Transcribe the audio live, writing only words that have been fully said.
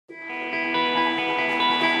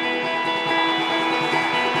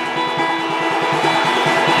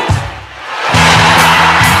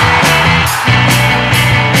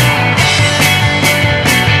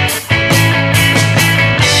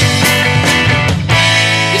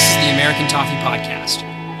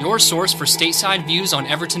your source for stateside views on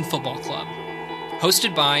Everton Football Club.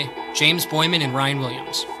 Hosted by James Boyman and Ryan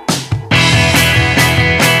Williams.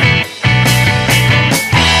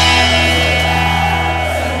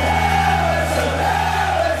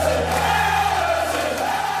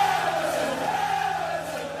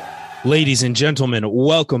 Ladies and gentlemen,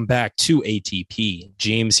 welcome back to ATP.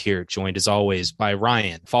 James here, joined as always by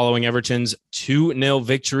Ryan, following Everton's 2-0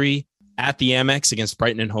 victory at the Amex against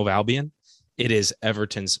Brighton and Hove Albion. It is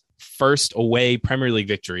Everton's first away Premier League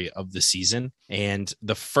victory of the season and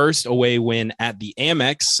the first away win at the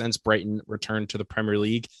Amex since Brighton returned to the Premier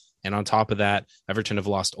League. And on top of that, Everton have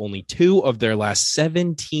lost only 2 of their last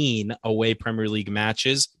 17 away Premier League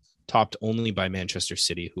matches, topped only by Manchester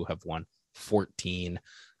City, who have won 14.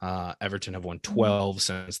 Everton have won 12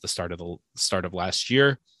 since the start of last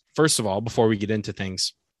year. First of all, before we get into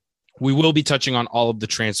things, we will be touching on all of the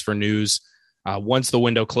transfer news. Once the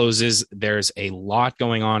window closes, there's a lot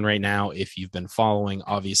going on right now. If you've been following,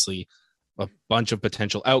 obviously, a bunch of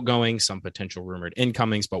potential outgoings, some potential rumored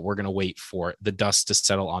incomings, but we're going to wait for the dust to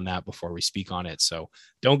settle on that before we speak on it. So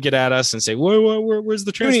don't get at us and say, where's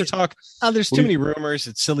the transfer talk? There's too many rumors.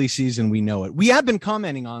 It's silly season. We know it. We have been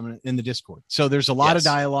commenting on it in the Discord. So there's a lot of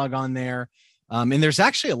dialogue on there. And there's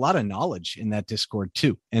actually a lot of knowledge in that Discord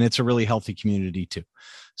too. And it's a really healthy community too.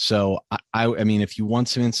 So I mean, if you want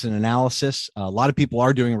some instant analysis, a lot of people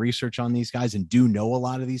are doing research on these guys and do know a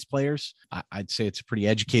lot of these players. I'd say it's a pretty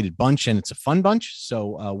educated bunch and it's a fun bunch.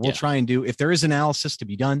 So we'll try and do, if there is analysis to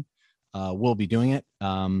be done, we'll be doing it.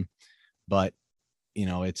 But you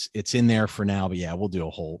know, it's in there for now, but yeah, we're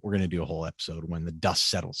going to do a whole episode when the dust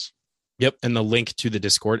settles. Yep. And the link to the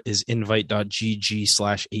Discord is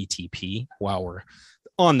invite.gg/ATP while we're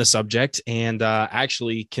on the subject. And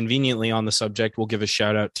actually, conveniently on the subject, we'll give a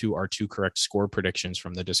shout out to our 2 correct score predictions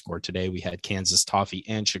from the Discord today. We had Kansas Toffee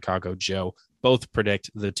and Chicago Joe both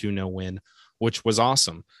predict the 2-0 win, which was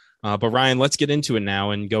awesome. But Ryan, let's get into it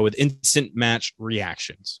now and go with instant match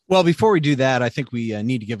reactions. Well, before we do that, I think we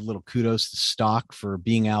need to give a little kudos to Stock for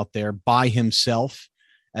being out there by himself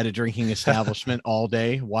at a drinking establishment all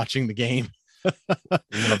day watching the game.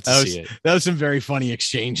 Love to see it. That was some very funny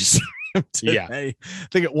exchanges. Yeah, I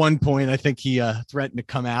think at one point he threatened to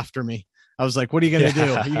come after me. I was like, what are you going to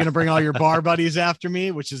do? Are you going to bring all your bar buddies after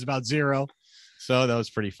me, which is about 0? So that was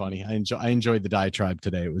pretty funny. I enjoyed the diatribe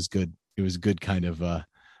today. It was good. It was good kind of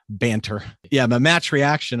banter. Yeah, my match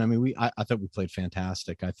reaction, I mean, I thought we played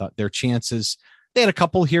fantastic. I thought their chances, they had a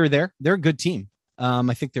couple here or there. They're a good team.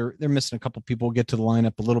 I think they're missing a couple people. We'll get to the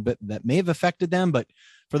lineup a little bit that may have affected them, but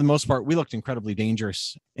for the most part, we looked incredibly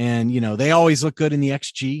dangerous. And, you know, they always look good in the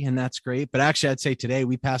XG, and that's great. But actually, I'd say today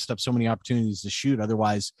we passed up so many opportunities to shoot.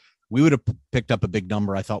 Otherwise, we would have picked up a big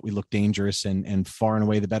number. I thought we looked dangerous and far and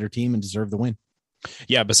away the better team and deserved the win.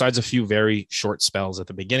 Yeah, besides a few very short spells at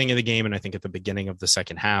the beginning of the game, and I think at the beginning of the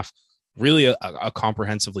second half, really a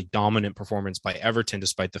comprehensively dominant performance by Everton,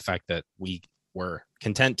 despite the fact that we were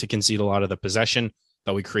content to concede a lot of the possession,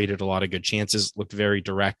 but we created a lot of good chances, looked very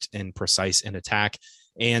direct and precise in attack,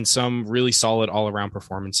 and some really solid all-around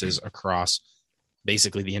performances across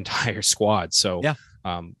basically the entire squad. So, yeah.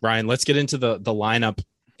 Ryan, let's get into the lineup.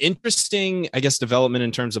 Interesting, I guess, development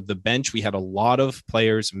in terms of the bench. We had a lot of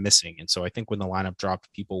players missing, and so I think when the lineup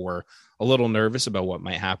dropped, people were a little nervous about what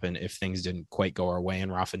might happen if things didn't quite go our way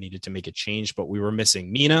and Rafa needed to make a change, but we were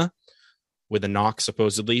missing Mina with a knock,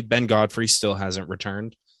 supposedly. Ben Godfrey still hasn't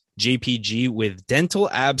returned. JPG with dental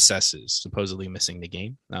abscesses, supposedly missing the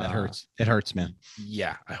game. That hurts. It hurts, man.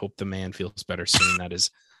 Yeah, I hope the man feels better soon. That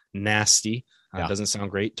is nasty. Doesn't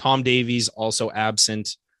sound great. Tom Davies also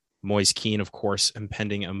absent. Moise Kean, of course,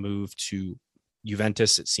 impending a move to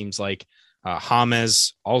Juventus. It seems like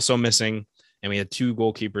James also missing. And we had 2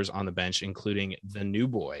 goalkeepers on the bench, including the new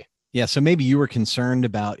boy. Yeah, so maybe you were concerned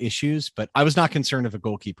about issues, but I was not concerned if a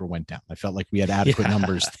goalkeeper went down. I felt like we had adequate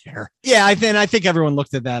numbers there. Yeah, I think everyone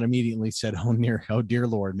looked at that immediately, said, oh dear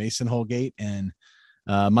Lord, Mason Holgate and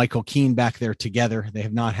Michael Keane back there together. They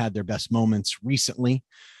have not had their best moments recently.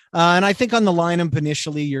 And I think on the lineup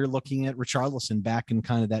initially, you're looking at Richarlison back in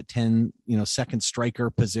kind of that 10, second striker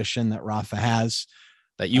position that Rafa has.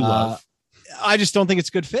 That you love. I just don't think it's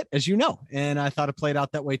a good fit, as you know. And I thought it played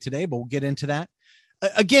out that way today, but we'll get into that.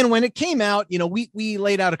 Again, when it came out, we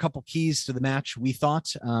laid out a couple keys to the match. We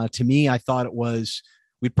thought, to me, I thought it was,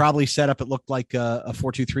 we'd probably set up, it looked like a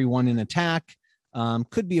 4-2-3-1 in attack.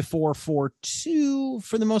 Could be a 4-4-2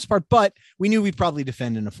 for the most part, but we knew we'd probably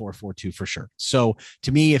defend in a 4-4-2 for sure. So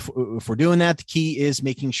to me, if we're doing that, the key is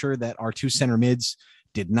making sure that our 2 center mids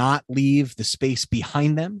did not leave the space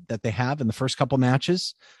behind them that they have in the first couple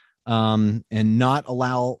matches, and not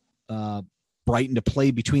allow Brighton to play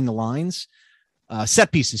between the lines.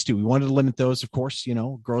 Set pieces too. We wanted to limit those, of course.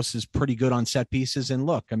 Gross is pretty good on set pieces. And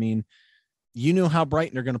look, I mean, you know how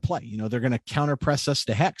Brighton are going to play. They're going to counter press us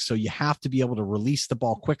to heck. So you have to be able to release the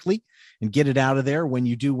ball quickly and get it out of there when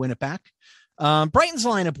you do win it back. Brighton's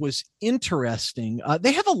lineup was interesting.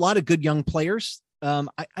 They have a lot of good young players. I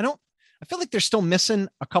feel like they're still missing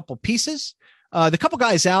a couple pieces. The couple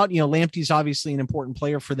guys out, Lamptey's obviously an important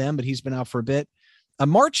player for them, but he's been out for a bit.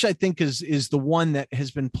 March, I think, is the one that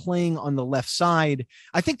has been playing on the left side.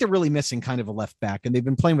 I think they're really missing kind of a left back, and they've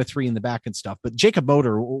been playing with 3 in the back and stuff. But Jacob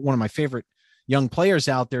Moder, one of my favorite young players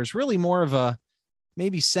out there, is really more of a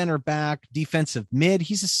maybe center back, defensive mid.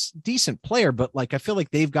 He's a decent player, but I feel like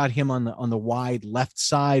they've got him on the wide left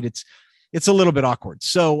side. It's a little bit awkward.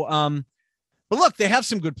 So, but look, they have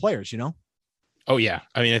some good players, Oh yeah.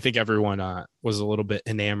 I mean, I think everyone was a little bit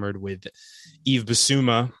enamored with Yves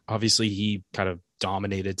Bissouma. Obviously he kind of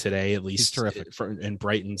dominated today, at least in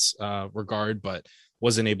Brighton's regard, but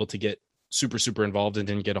wasn't able to get super involved and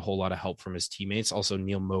didn't get a whole lot of help from his teammates. Also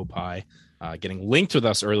Neil Mopai getting linked with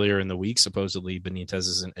us earlier in the week. Supposedly Benitez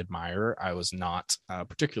is an admirer. I was not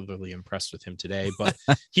particularly impressed with him today, but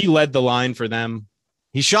he led the line for them.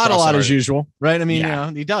 He shot a lot as usual, right? I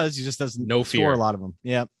mean, he does. He just doesn't score a lot of them.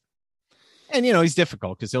 Yeah. And, he's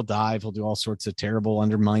difficult because he'll dive. He'll do all sorts of terrible,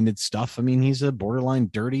 undermined stuff. I mean, he's a borderline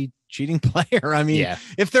dirty, cheating player. I mean,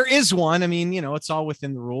 if there is one, I mean, it's all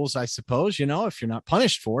within the rules, I suppose, if you're not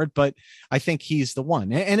punished for it. But I think he's the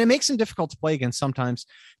one. And it makes him difficult to play against sometimes.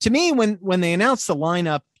 To me, when they announced the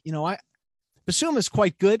lineup, Bissouma is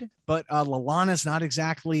quite good, but Lallana's not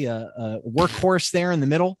exactly a workhorse there in the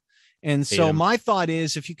middle. And so my thought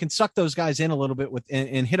is if you can suck those guys in a little bit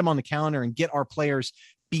and hit them on the counter and get our players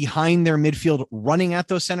behind their midfield running at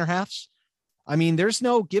those center halves. I mean, there's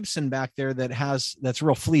no Gibson back there that's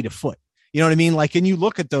real fleet of foot. You know what I mean? And you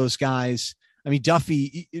look at those guys, I mean,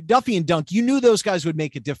 Duffy and Dunk, you knew those guys would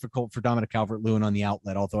make it difficult for Dominic Calvert-Lewin on the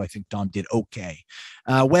outlet, although I think Dom did okay.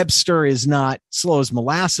 Webster is not slow as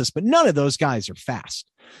molasses, but none of those guys are fast.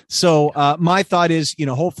 So my thought is,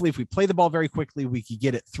 hopefully if we play the ball very quickly, we could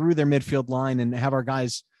get it through their midfield line and have our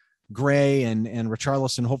guys Gray and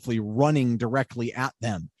Richarlison hopefully running directly at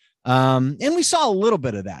them. And we saw a little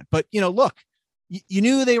bit of that, but look, you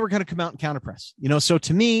knew they were going to come out and counter press, so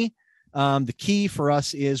to me, the key for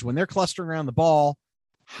us is when they're clustering around the ball,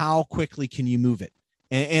 how quickly can you move it?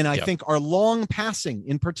 And I think our long passing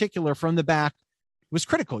in particular from the back was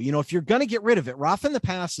critical. If you're going to get rid of it, Rafa in the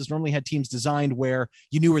past has normally had teams designed where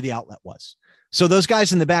you knew where the outlet was. So those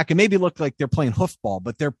guys in the back, it maybe look like they're playing hoofball,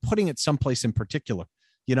 but they're putting it someplace in particular,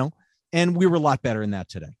 and we were a lot better in that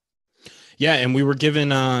today. Yeah, and we were given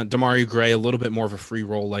Demarai Gray a little bit more of a free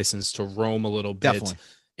roll license to roam a little bit. Definitely.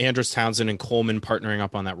 Andros Townsend and Coleman partnering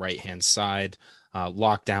up on that right-hand side,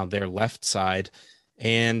 locked down their left side.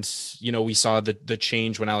 And, we saw the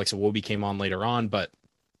change when Alex Iwobi came on later on, but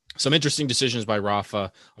some interesting decisions by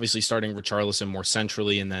Rafa, obviously starting Richarlison more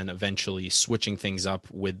centrally and then eventually switching things up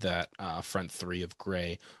with that front three of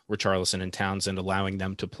Gray, Richarlison, and Townsend, allowing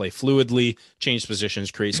them to play fluidly, change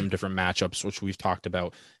positions, create some different matchups, which we've talked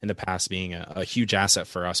about in the past being a huge asset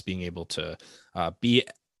for us, being able to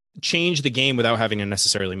change the game without having to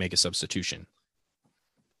necessarily make a substitution.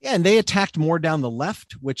 Yeah, and they attacked more down the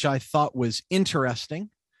left, which I thought was interesting.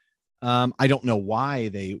 I don't know why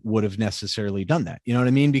they would have necessarily done that. You know what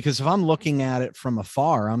I mean? Because if I'm looking at it from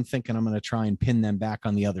afar, I'm thinking I'm going to try and pin them back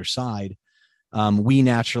on the other side. We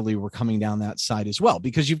naturally were coming down that side as well,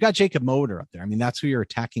 because you've got Jacob Moder up there. I mean, that's who you're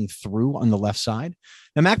attacking through on the left side.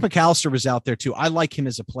 Now, Mac McAllister was out there too. I like him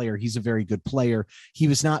as a player. He's a very good player. He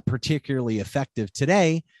was not particularly effective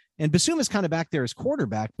today. And Bissouma's kind of back there as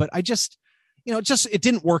quarterback, but I just, it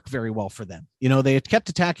didn't work very well for them. They had kept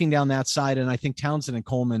attacking down that side. And I think Townsend and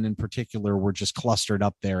Coleman in particular were just clustered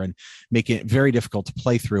up there and making it very difficult to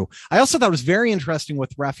play through. I also thought it was very interesting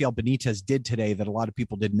what Rafael Benitez did today that a lot of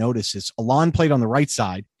people didn't notice is Alon played on the right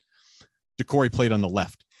side. Decore played on the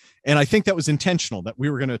left. And I think that was intentional, that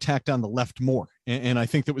we were going to attack down the left more. And I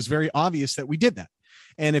think that was very obvious that we did that.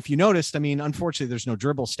 And if you noticed, I mean, unfortunately, there's no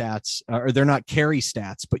dribble stats or they're not carry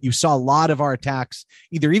stats, but you saw a lot of our attacks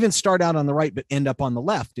either even start out on the right, but end up on the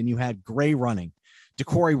left. And you had Gray running,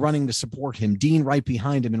 Decore running to support him, Dean right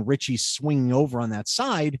behind him, and Richie swinging over on that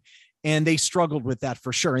side. And they struggled with that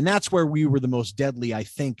for sure. And that's where we were the most deadly, I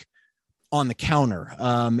think, on the counter.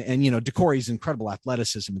 Decore's incredible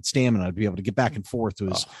athleticism and stamina to be able to get back and forth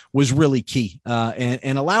was really key.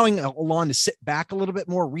 And allowing Alon to sit back a little bit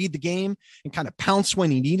more, read the game, and kind of pounce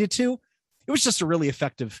when he needed to. It was just a really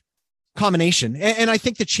effective combination. And I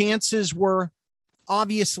think the chances were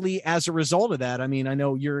obviously as a result of that, I mean, I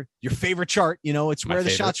know your favorite chart, it's where the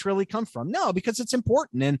shots really come from. No, because it's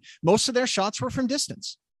important. And most of their shots were from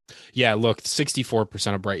distance. Yeah, look,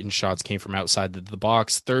 64% of Brighton shots came from outside the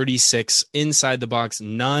box, 36 inside the box,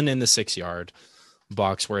 none in the 6-yard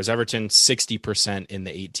box, whereas Everton 60% in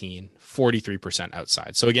the 18, 43%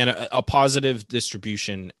 outside. So again, a positive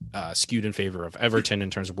distribution skewed in favor of Everton in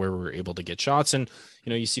terms of where we were able to get shots. And,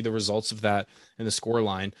 you see the results of that in the score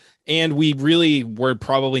line. And we really were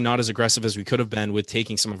probably not as aggressive as we could have been with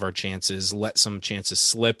taking some of our chances, let some chances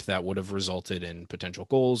slip that would have resulted in potential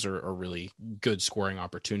goals or really good scoring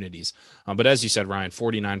opportunities. But as you said, Ryan,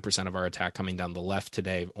 49% of our attack coming down the left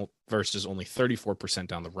today versus only 34%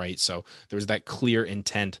 down the right. So there was that clear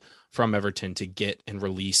intent from Everton to get and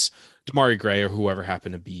release Demarai Gray or whoever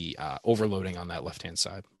happened to be overloading on that left-hand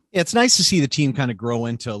side. Yeah, it's nice to see the team kind of grow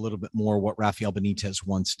into a little bit more what Rafael Benitez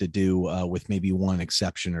wants to do, with maybe one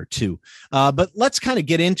exception or two. But let's kind of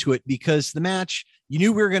get into it, because the match, you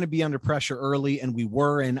knew we were going to be under pressure early, and we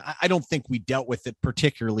were. And I don't think we dealt with it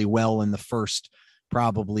particularly well in the first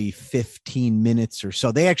probably 15 minutes or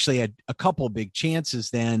so. They actually had a couple big chances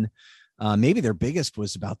then. Maybe their biggest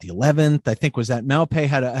was about the 11th, I think, was that Maupay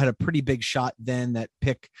had a pretty big shot then that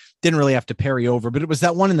Pick didn't really have to parry over, but it was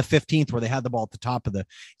that one in the 15th where they had the ball at the top of the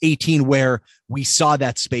 18 where we saw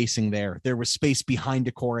that spacing there. There was space behind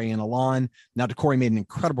Doucouré and Alon. Now Doucouré made an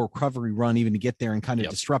incredible recovery run even to get there and kind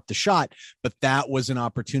of disrupt the shot, but that was an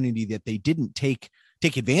opportunity that they didn't take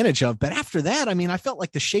advantage of. But after that, I mean, I felt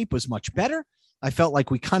like the shape was much better. I felt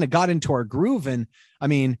like we kind of got into our groove. And I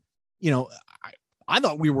mean, I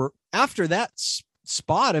thought we were, after that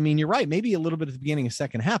spot, I mean, you're right, maybe a little bit at the beginning of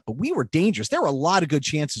second half, but we were dangerous. There were a lot of good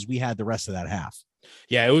chances we had the rest of that half.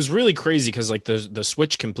 Yeah, it was really crazy because like the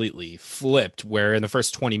switch completely flipped, where in the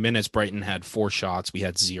first 20 minutes, Brighton had 4 shots. We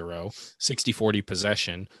had 0, 60-40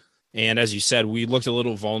 possession. And as you said, we looked a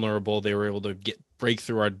little vulnerable. They were able to break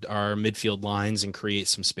through our midfield lines and create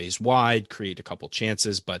some space wide, create a couple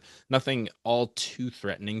chances, but nothing all too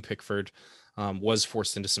threatening. Pickford was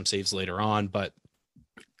forced into some saves later on, but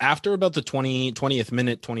after about the 20th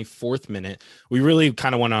minute, 24th minute, we really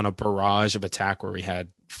kind of went on a barrage of attack where we had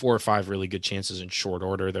 4 or 5 really good chances in short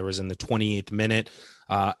order. There was in the 28th minute,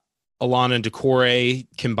 Alon and Doucouré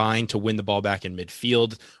combined to win the ball back in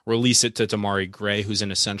midfield, release it to Demarai Gray, who's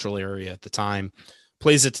in a central area at the time,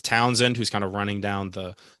 plays it to Townsend, who's kind of running down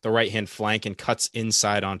the right-hand flank and cuts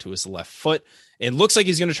inside onto his left foot. It looks like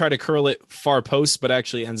he's going to try to curl it far post, but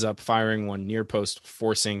actually ends up firing one near post,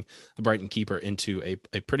 forcing the Brighton keeper into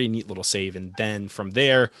a pretty neat little save. And then from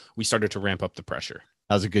there, we started to ramp up the pressure.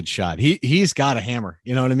 That was a good shot. He's got a hammer.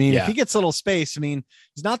 You know what I mean? Yeah. If he gets a little space, I mean,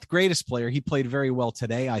 he's not the greatest player. He played very well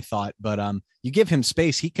today, I thought, but you give him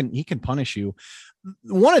space, he can punish you.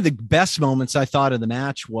 One of the best moments I thought of the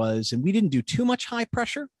match was, and we didn't do too much high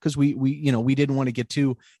pressure because we didn't want to get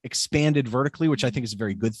too expanded vertically, which I think is a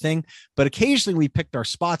very good thing. But occasionally we picked our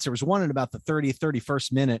spots. There was one in about the 30th,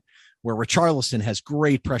 31st minute where Richarlison has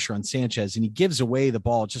great pressure on Sanchez and he gives away the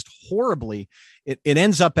ball just horribly. It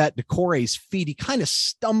ends up at Doucouré's feet. He kind of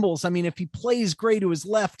stumbles. I mean, if he plays Gray to his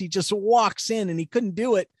left, he just walks in and he couldn't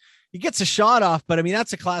do it. He gets a shot off, but I mean,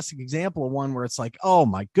 that's a classic example of one where it's like, oh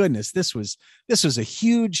my goodness, this was a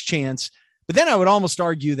huge chance. But then I would almost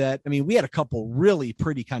argue that, I mean, we had a couple really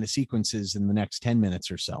pretty kind of sequences in the next 10 minutes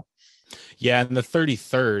or so. Yeah. In the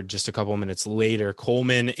 33rd, just a couple of minutes later,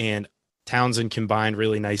 Coleman and Townsend combined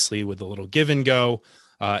really nicely with a little give and go.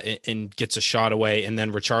 And gets a shot away. And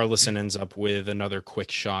then Richarlison ends up with another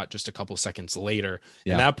quick shot just a couple seconds later.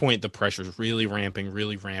 Yeah. At that point, the pressure is really ramping.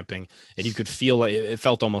 And you could feel like it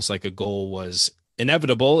felt almost like a goal was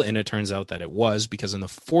inevitable. And it turns out that it was, because in the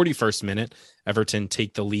 41st minute, Everton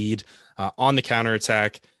take the lead on the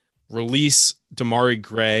counterattack, release Demarai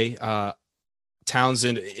Gray,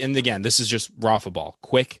 Townsend. And again, this is just Rafa ball,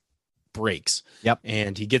 quick breaks. Yep.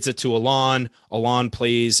 And he gets it to Alon. Alon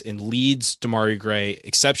plays and leads Demarai Gray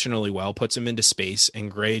exceptionally well, puts him into space,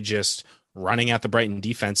 and Gray just running at the Brighton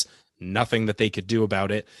defense, nothing that they could do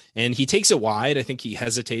about it. And he takes it wide. I think he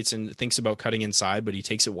hesitates and thinks about cutting inside, but he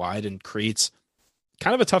takes it wide and creates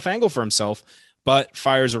kind of a tough angle for himself, but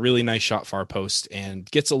fires a really nice shot far post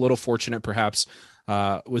and gets a little fortunate perhaps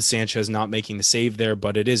with Sanchez not making the save there,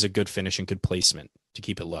 but it is a good finish and good placement to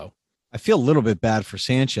keep it low. I feel a little bit bad for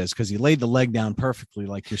Sanchez because he laid the leg down perfectly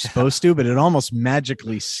like you're supposed to, but it almost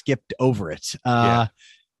magically skipped over it.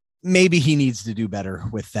 maybe he needs to do better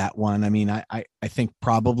with that one. I mean, I think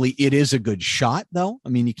probably it is a good shot, though. I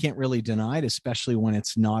mean, you can't really deny it, especially when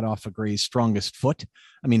it's not off of Gray's strongest foot.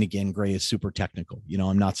 I mean, again, Gray is super technical.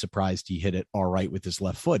 I'm not surprised he hit it all right with his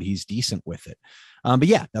left foot. He's decent with it. But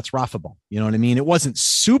yeah, that's Rafa ball. You know what I mean? It wasn't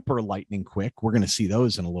super lightning quick. We're going to see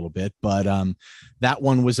those in a little bit, but that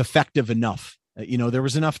one was effective enough. There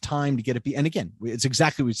was enough time to get it. And again, it's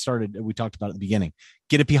exactly what we talked about at the beginning.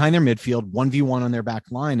 Get it behind their midfield, 1v1 on their back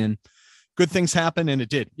line, and good things happen. And it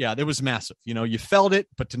did. Yeah, it was massive. You felt it,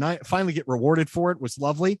 but tonight finally get rewarded for it was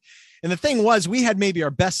lovely. And the thing was, we had maybe our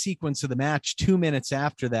best sequence of the match 2 minutes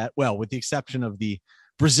after that. Well, with the exception of the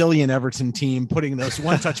Brazilian Everton team putting those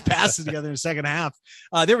one-touch passes together in the second half.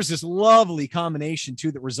 There was this lovely combination,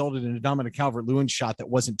 too, that resulted in a Dominic Calvert-Lewin shot that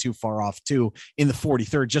wasn't too far off, too, in the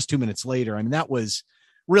 43rd, just 2 minutes later. I mean, that was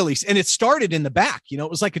really – and it started in the back. It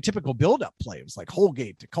was like a typical build-up play. It was like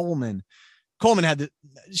Holgate to Coleman.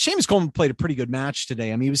 Seamus Coleman played a pretty good match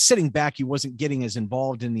today. I mean, he was sitting back. He wasn't getting as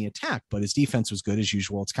involved in the attack, but his defense was good as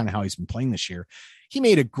usual. It's kind of how he's been playing this year. He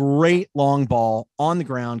made a great long ball on the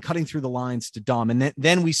ground, cutting through the lines to Dom. And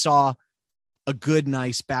then we saw a good,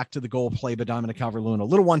 nice back to the goal play by Dominic Calvert-Lewin, a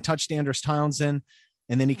little one touch to Anders Townsend.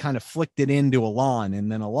 And then he kind of flicked it into Alon.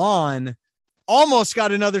 And then Alon almost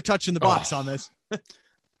got another touch in the box on this.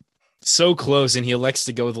 So close. And he elects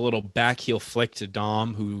to go with a little back heel flick to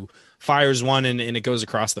Dom, who fires one and it goes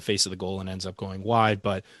across the face of the goal and ends up going wide.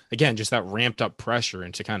 But again, just that ramped up pressure.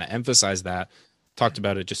 And to kind of emphasize that, talked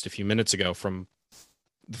about it just a few minutes ago. From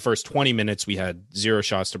the first 20 minutes, we had 0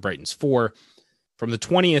 shots to Brighton's 4. From the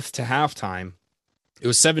 20th to halftime, it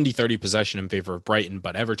was 70-30 possession in favor of Brighton,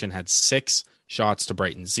 but Everton had 6 shots to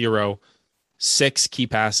Brighton's 0, 6 key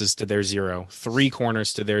passes to their 0, 3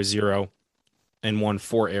 corners to their 0, and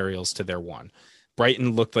 4 aerials to their 1.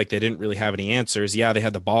 Brighton looked like they didn't really have any answers. Yeah, they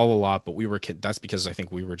had the ball a lot, but that's because I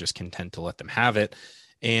think we were just content to let them have it.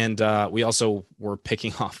 And we also were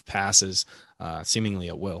picking off passes seemingly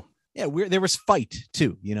at will. Yeah, there was fight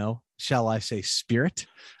too, shall I say spirit?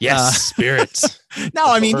 Yes, spirit. No,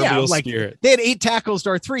 I mean, yeah, like spirit. They had 8 tackles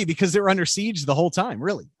to our 3 because they were under siege the whole time,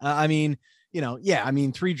 really. 3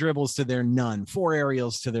 dribbles to their none, 4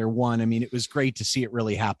 aerials to their 1. I mean, it was great to see it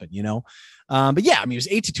really happen, But yeah, I mean, it was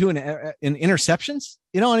 8-2 in interceptions.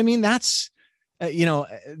 You know what I mean? That's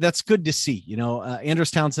good to see.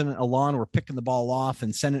 Anders Townsend and Alon were picking the ball off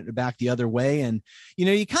and sending it back the other way. And,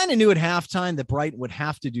 you kind of knew at halftime that Brighton would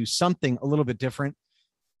have to do something a little bit different.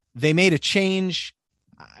 They made a change.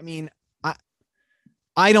 I mean,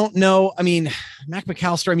 I don't know. I mean, Mac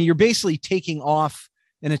McAllister, I mean, you're basically taking off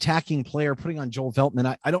an attacking player, putting on Joel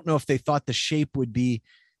Veltman. I don't know if they thought the shape would be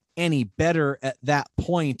any better at that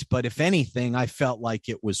point, but if anything, I felt like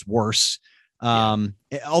it was worse.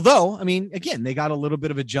 Although, I mean, again, they got a little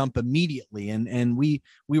bit of a jump immediately, and we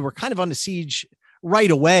were kind of on the siege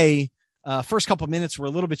right away. First couple of minutes were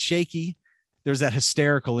a little bit shaky. There's that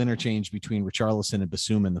hysterical interchange between Richarlison and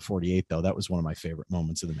Basuma in the 48th, though. That was one of my favorite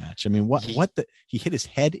moments of the match. I mean, he hit his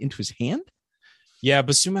head into his hand. Yeah,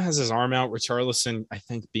 Basuma has his arm out. Richarlison, I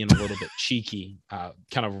think, being a little bit cheeky, kind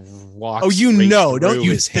of walks. Oh, don't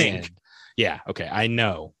you his think? Hand. Yeah, okay, I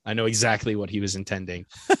know exactly what he was intending.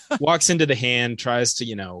 Walks into the hand, tries to,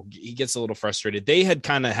 he gets a little frustrated. They had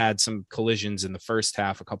kind of had some collisions in the first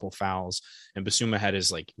half, a couple fouls, and Basuma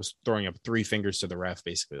was throwing up 3 fingers to the ref,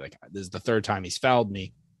 basically, like, this is the 3rd time he's fouled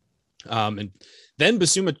me. And then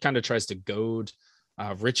Basuma kind of tries to goad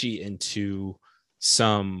Richie into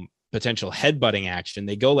some potential headbutting action.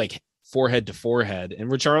 They go like forehead to forehead, and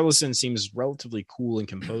Richarlison seems relatively cool and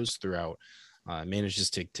composed throughout. Manages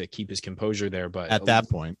to keep his composure there, but at that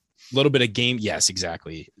point, a little bit of game. Yes,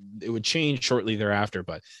 exactly. It would change shortly thereafter,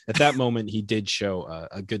 but at that moment, he did show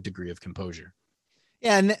a good degree of composure.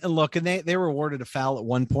 Yeah, and look, and they were awarded a foul at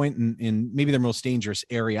one point in maybe their most dangerous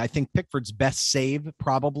area. I think Pickford's best save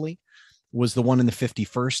probably was the one in the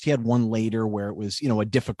 51st. He had one later where it was, a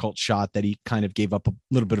difficult shot that he kind of gave up a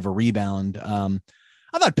little bit of a rebound.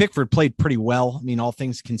 I thought Pickford played pretty well. I mean, all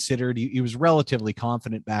things considered, he was relatively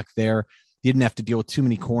confident back there. He didn't have to deal with too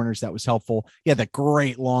many corners. That was helpful. He had that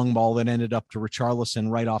great long ball that ended up to Richarlison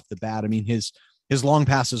right off the bat. I mean, his long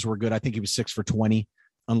passes were good. I think he was 6 for 20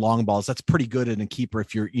 on long balls. That's pretty good in a keeper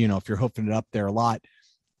if you're hoofing it up there a lot.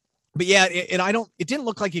 But yeah, it didn't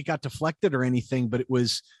look like it got deflected or anything, but it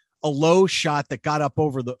was a low shot that got up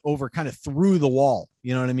over kind of through the wall.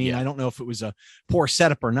 You know what I mean? Yeah. I don't know if it was a poor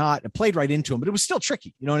setup or not. It played right into him, but it was still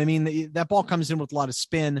tricky. You know what I mean? That ball comes in with a lot of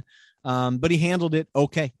spin, but he handled it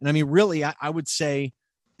okay. And I mean, really, I would say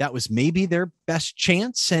that was maybe their best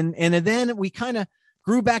chance. And then we kind of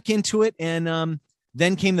grew back into it. And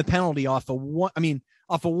then came the penalty off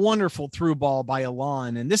off a wonderful through ball by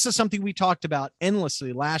Alon. And this is something we talked about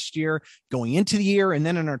endlessly last year, going into the year, and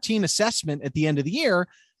then in our team assessment at the end of the year,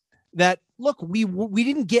 that look, we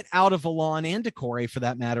didn't get out of Alon and Decore, for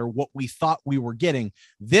that matter, what we thought we were getting.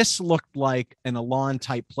 This looked like an Alon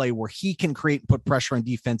type play where he can create and put pressure on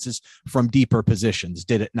defenses from deeper positions.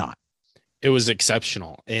 Did it not? It was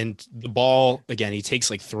exceptional. And the ball, again, he takes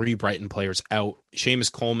like 3 Brighton players out.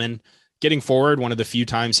 Seamus Coleman getting forward, one of the few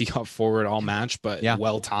times he got forward all match, but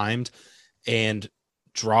well-timed, and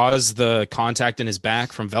draws the contact in his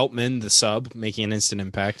back from Veltman, the sub, making an instant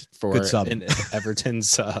impact for in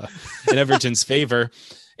Everton's favor.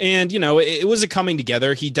 And, it was a coming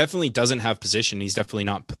together. He definitely doesn't have position. He's definitely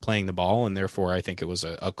not playing the ball, and therefore I think it was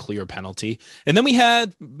a clear penalty. And then we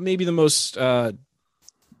had maybe the most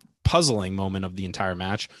puzzling moment of the entire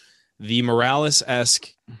match, the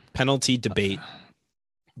Morales-esque penalty debate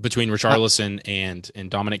between Richarlison and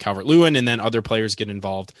Dominic Calvert-Lewin, and then other players get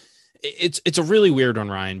involved. It's a really weird one,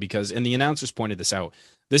 Ryan, because, and the announcers pointed this out,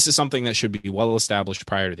 this is something that should be well established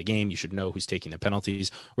prior to the game. You should know who's taking the penalties.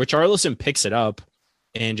 Richarlison picks it up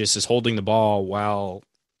and just is holding the ball while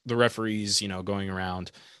the referee's, going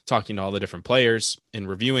around talking to all the different players and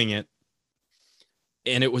reviewing it.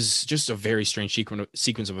 And it was just a very strange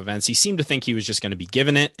sequence of events. He seemed to think he was just going to be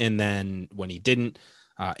given it, and then when he didn't,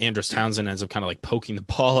 Andros Townsend ends up kind of like poking the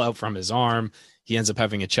ball out from his arm. He ends up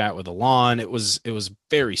having a chat with Alon. It was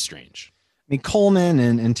very strange. I mean, Coleman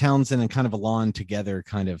and Townsend and kind of Alon together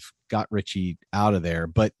kind of got Richie out of there.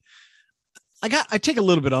 But I take a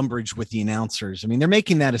little bit umbrage with the announcers. I mean, they're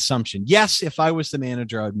making that assumption. Yes, if I was the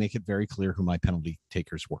manager, I would make it very clear who my penalty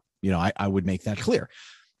takers were. I would make that clear.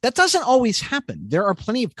 That doesn't always happen. There are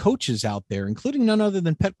plenty of coaches out there, including none other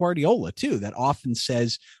than Pep Guardiola, too, that often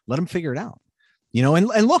says, let them figure it out.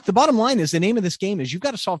 And look, the bottom line is the name of this game is you've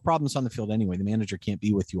got to solve problems on the field anyway. The manager can't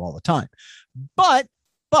be with you all the time. But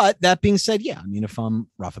that being said, yeah, I mean, if I'm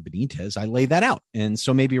Rafa Benitez, I lay that out. And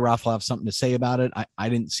so maybe Rafa will have something to say about it. I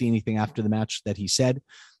didn't see anything after the match that he said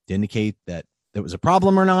to indicate that there was a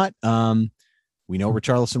problem or not. We know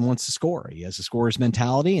Richarlison wants to score. He has a scorer's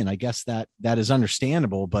mentality, and I guess that is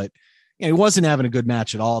understandable. But he wasn't having a good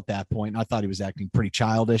match at all at that point. I thought he was acting pretty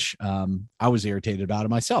childish. I was irritated about it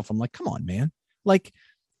myself. I'm like, come on, man. Like,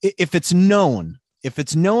 if it's known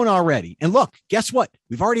already, and look, guess what?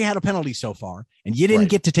 We've already had a penalty so far, and you didn't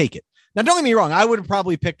get to take it. Now, don't get me wrong. I would have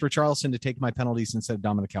probably picked Richarlison to take my penalties instead of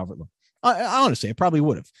Dominic Calvert-Lewin. I honestly, I probably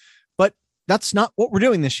would have. But that's not what we're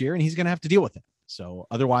doing this year, and he's going to have to deal with it. So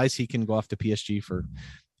otherwise, he can go off to PSG for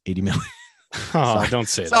 80 million. Oh, don't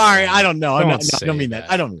say that. Sorry, I don't know. I don't mean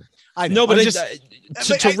that. I don't mean. I know. No, but to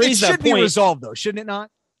raise that should point, be resolved, though, shouldn't it not?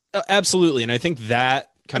 Absolutely, and I think that.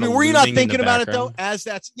 Were you not thinking about it though?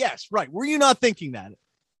 Yes, right. Were you not thinking that?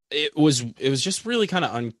 It was just really kind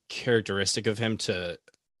of uncharacteristic of him to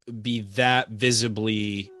be that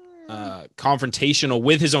visibly confrontational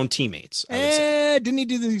with his own teammates. Didn't he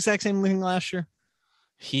do the exact same thing last year?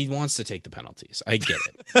 He wants to take the penalties. I get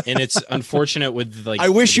it, and it's unfortunate with like. I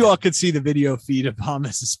wish you all could see the video feed of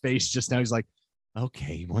Hamas's face just now. He's like,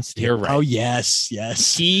 okay, he wants to. You're right. Oh yes.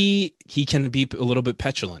 He can be a little bit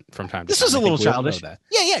petulant from time to time. This was a little childish.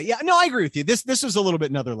 Yeah. No, I agree with you. This was a little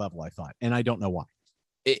bit another level, I thought, and I don't know why.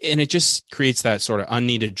 And it just creates that sort of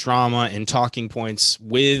unneeded drama and talking points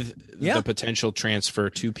with the potential transfer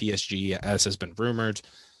to PSG, as has been rumored.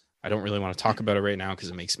 I don't really want to talk about it right now because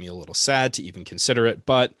it makes me a little sad to even consider it,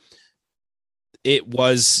 but it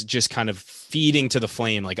was just kind of feeding to the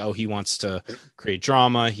flame. Like, oh, he wants to create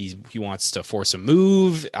drama. He wants to force a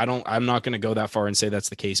move. I'm not going to go that far and say that's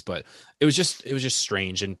the case, but it was just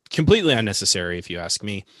strange and completely unnecessary. If you ask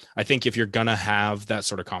me, I think if you're going to have that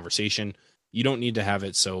sort of conversation, you don't need to have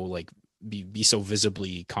it so like be so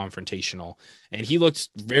visibly confrontational. And he looked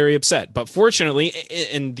very upset, but fortunately,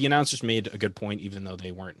 and the announcers made a good point, even though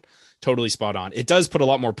they weren't totally spot on. It does put a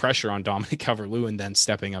lot more pressure on Dominic Calvert-Lewin than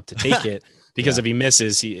stepping up to take it. Because if he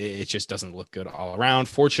misses, it just doesn't look good all around.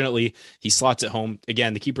 Fortunately, he slots it home.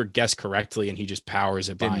 Again, the keeper guessed correctly, and he just powers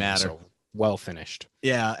it by. Didn't matter. So well finished.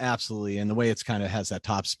 Yeah, absolutely. And the way it's kind of has that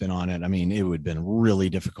top spin on it, I mean, it would have been a really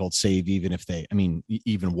difficult save,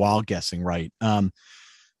 even while guessing right.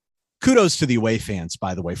 Kudos to the away fans,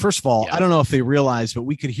 by the way. First of all, I don't know if they realized, but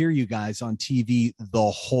we could hear you guys on TV the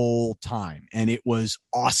whole time, and it was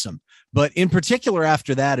awesome. But in particular,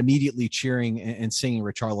 after that, immediately cheering and singing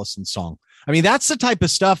Richarlison's song. I mean, that's the type of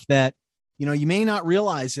stuff that, you may not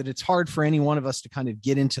realize that it's hard for any one of us to kind of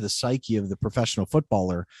get into the psyche of the professional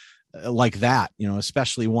footballer like that,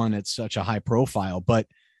 especially one that's such a high profile. But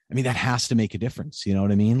I mean, that has to make a difference. You know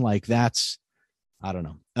what I mean? Like I don't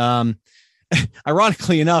know.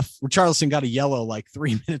 ironically enough, Richarlison got a yellow like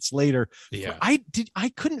 3 minutes later. Yeah. I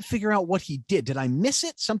couldn't figure out what he did. Did I miss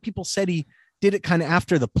it? Some people said he did it kind of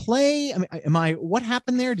after the play. I mean, what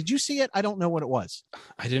happened there? Did you see it? I don't know what it was.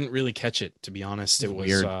 I didn't really catch it, to be honest. It was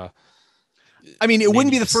weird. I mean, it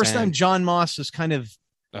wouldn't be the first time John Moss was kind of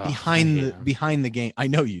behind the game. I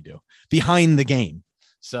know you do. Behind the game.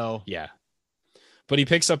 So yeah. But he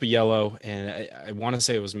picks up a yellow, and I want to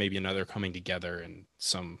say it was maybe another coming together, and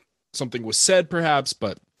something was said perhaps,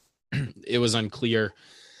 but it was unclear.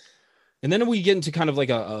 And then we get into kind of like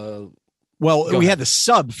we had the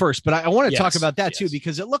sub first, but I want to talk about that too,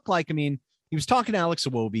 because it looked like, I mean, he was talking to Alex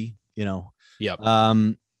Iwobi, Yep.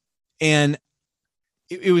 And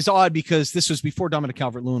it was odd because this was before Dominic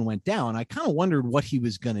Calvert-Lewin went down. I kind of wondered what he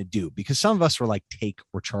was going to do, because some of us were like, take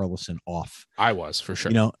Richarlison off. I was, for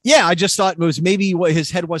sure. I just thought it was maybe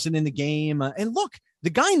his head wasn't in the game. And look, the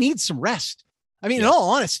guy needs some rest. I mean, in all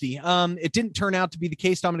honesty, it didn't turn out to be the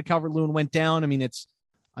case. Dominic Calvert-Lewin went down. I mean,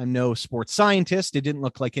 I'm no sports scientist. It didn't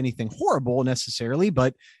look like anything horrible necessarily,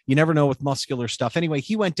 but you never know with muscular stuff. Anyway,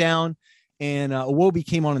 he went down, and Iwobi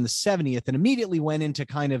came on in the 70th and immediately went into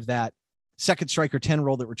kind of that second striker 10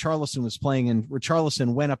 role that Richarlison was playing, and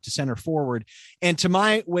Richarlison went up to center forward. And to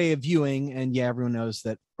my way of viewing, and everyone knows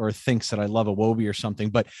that or thinks that I love Iwobi or something,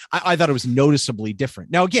 but I thought it was noticeably different.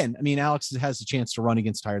 Now, again, I mean, Alex has a chance to run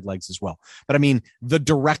against tired legs as well, but I mean, the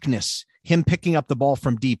directness, him picking up the ball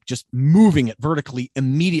from deep, just moving it vertically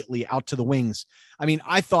immediately out to the wings. I mean,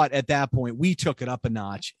 I thought at that point we took it up a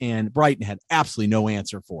notch, and Brighton had absolutely no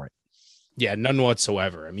answer for it. Yeah, none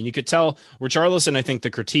whatsoever. I mean, you could tell Richarlison, I think the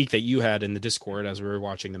critique that you had in the Discord as we were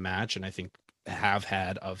watching the match, and I think have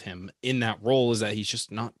had of him in that role, is that he's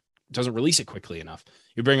just doesn't release it quickly enough.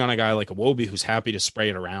 You bring on a guy like Iwobi who's happy to spray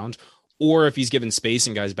it around, or if he's given space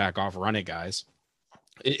and guys back off, run it, guys.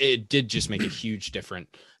 It did just make a huge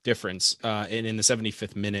difference. And in the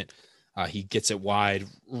 75th minute, he gets it wide,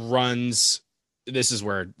 runs. This is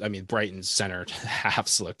where, I mean, Brighton's center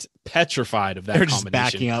halves looked petrified of that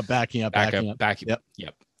combination. Just backing up.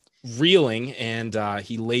 Yep. Reeling, and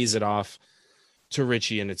he lays it off to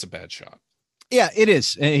Richie, and it's a bad shot. Yeah, it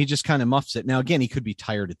is. And he just kind of muffs it. Now, again, he could be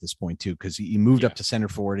tired at this point too, because he moved up to center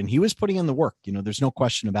forward and he was putting in the work. There's no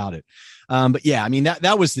question about it. But yeah, I mean,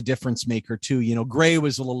 that was the difference maker too. Gray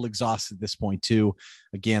was a little exhausted at this point too.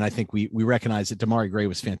 Again, I think we recognize that Demarai Gray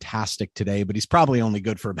was fantastic today, but he's probably only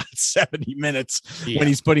good for about 70 minutes when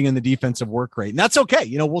he's putting in the defensive work rate. And that's okay.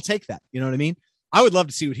 We'll take that. You know what I mean? I would love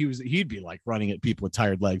to see what he'd be like running at people with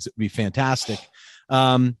tired legs. It'd be fantastic.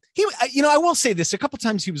 I will say this, a couple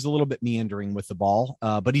times he was a little bit meandering with the ball,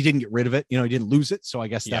 but he didn't get rid of it. He didn't lose it. So I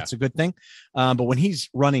guess that's a good thing. But when he's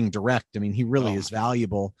running direct, I mean, he really is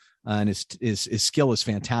valuable, and his skill is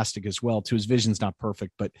fantastic as well too. His vision's not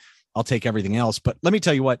perfect, but I'll take everything else. But let me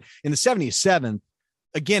tell you what, in the 77th,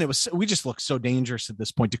 again, we just looked so dangerous at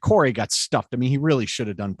this point. Decore got stuffed. I mean, he really should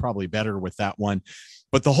have done probably better with that one,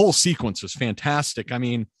 but the whole sequence was fantastic. I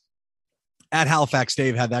mean, at Halifax,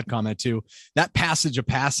 Dave had that comment too. That passage of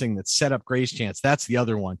passing that set up Gray's chance. That's the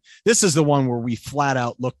other one. This is the one where we flat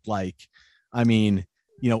out looked like, I mean,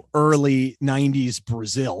 early 90s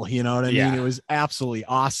Brazil, you know what I mean? It was absolutely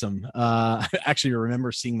awesome. I actually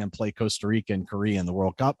remember seeing them play Costa Rica and Korea in the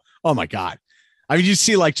World Cup. Oh my God. I mean, you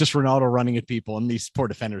see like just Ronaldo running at people, and these poor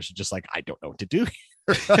defenders are just like, I don't know what to do.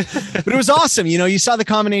 But it was awesome. You saw the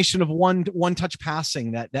combination of one touch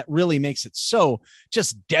passing that really makes it so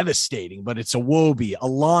just devastating, but it's Iwobi.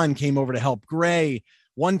 Alon came over to help Gray,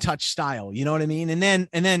 one touch style, you know what I mean? And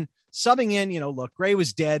then subbing in, look, Gray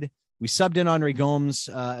was dead. We subbed in Andre Gomes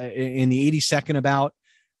in the 82nd about.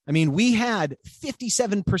 I mean, we had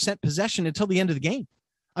 57% possession until the end of the game.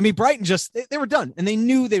 I mean, Brighton they were done, and they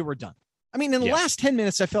knew they were done. I mean, in the last 10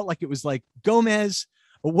 minutes, I felt like it was like Gomez,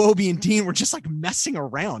 Iwobi, and Dean were just like messing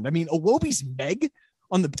around. I mean, Iwobi's Meg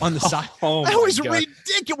on the side. That was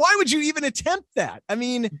ridiculous. Why would you even attempt that? I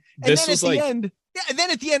mean, and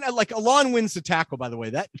then at the end, like Alon wins the tackle, by the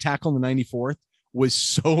way. That tackle in the 94th was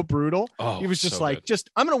so brutal. He was just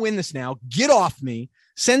I'm going to win this now. Get off me.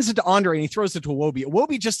 Sends it to Andre, and he throws it to Iwobi.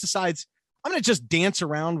 Iwobi just decides, I'm going to just dance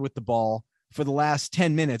around with the ball for the last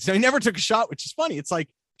 10 minutes. Now, he never took a shot, which is funny. It's like,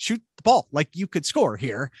 shoot the ball, like you could score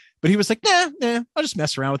here. But he was like, nah, I'll just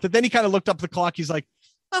mess around with it. Then he kind of looked up the clock. He's like,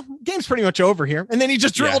 oh, game's pretty much over here. And then he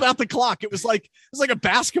just dribbled out the clock. It was like a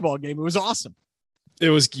basketball game. It was awesome. It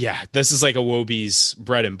was, this is like Iwobi's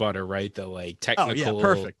bread and butter, right? The like technical,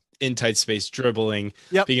 perfect. In tight space dribbling,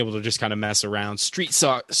 being able to just kind of mess around, street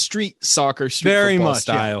soccer, very football much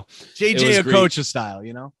style. JJ Okocha style,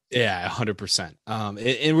 Yeah, 100%.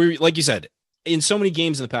 And we, like you said, in so many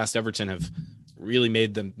games in the past, Everton have really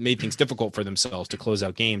made things difficult for themselves to close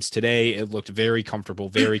out games. Today, it looked very comfortable,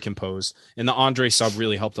 very composed. And the Andre sub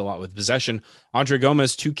really helped a lot with possession. Andre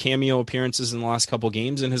Gomez, 2 cameo appearances in the last couple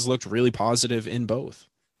games and has looked really positive in both.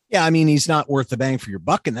 Yeah, I mean, he's not worth the bang for your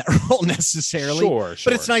buck in that role necessarily. Sure.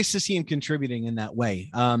 But it's nice to see him contributing in that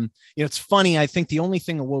way. It's funny. I think the only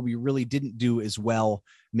thing Iwobi really didn't do as well,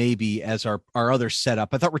 maybe, as our other setup.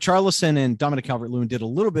 I thought Richarlison and Dominic Calvert-Lewin did a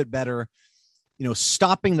little bit better,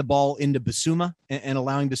 stopping the ball into Bissouma and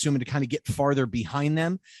allowing Bissouma to kind of get farther behind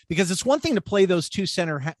them, because it's one thing to play those 2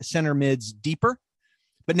 center mids deeper,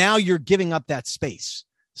 but now you're giving up that space.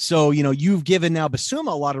 So, you've given now Bissouma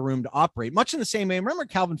a lot of room to operate, much in the same way. Remember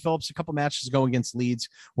Calvin Phillips a couple matches ago against Leeds,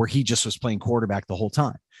 where he just was playing quarterback the whole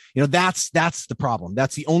time. That's the problem.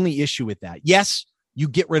 That's the only issue with that. Yes, you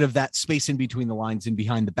get rid of that space in between the lines and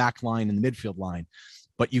behind the back line and the midfield line,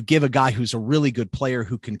 but you give a guy who's a really good player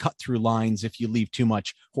who can cut through lines if you leave too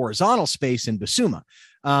much horizontal space in Bissouma.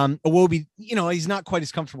 Iwobi, he's not quite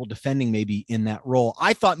as comfortable defending maybe in that role.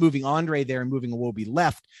 I thought moving Andre there and moving Iwobi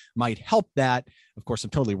left might help that. Of course,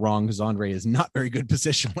 I'm totally wrong, because Andre is not very good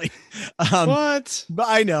positionally. What? But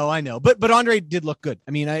I know. But Andre did look good.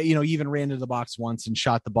 I mean, he even ran into the box once and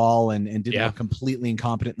shot the ball and didn't look completely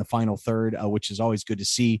incompetent in the final third, which is always good to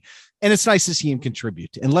see. And it's nice to see him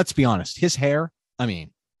contribute. And let's be honest, his hair, I've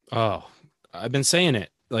been saying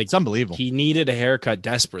it. Like, it's unbelievable. He needed a haircut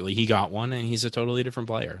desperately. He got one, and he's a totally different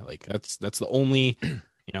player. Like, that's the only,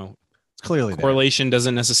 it's clearly correlation there.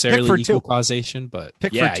 Doesn't necessarily equal causation, but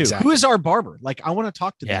pick for 2. Exactly. Who is our barber? Like, I want to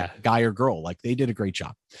talk to that guy or girl. Like, they did a great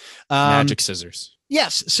job. Magic scissors.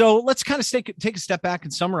 Yes. So let's kind of take a step back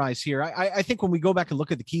and summarize here. I think when we go back and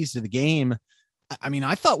look at the keys to the game, I mean,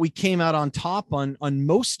 I thought we came out on top on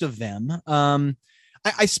most of them.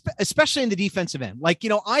 Especially in the defensive end. Like,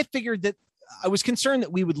 I figured that I was concerned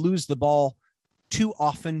that we would lose the ball too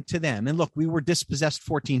often to them. And look, we were dispossessed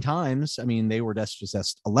 14 times. I mean, they were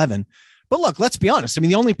dispossessed 11. But look, let's be honest. I mean,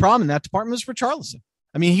 the only problem in that department was Richarlison.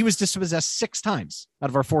 I mean, he was dispossessed 6 times out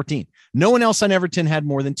of our 14. No one else on Everton had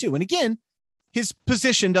more than 2. And again, his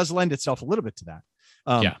position does lend itself a little bit to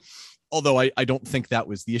that. Although I don't think that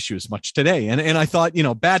was the issue as much today. And I thought,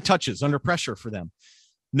 bad touches under pressure for them.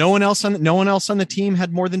 No one else on the team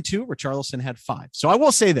had more than 2. Richarlison had 5. So I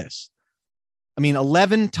will say this. I mean,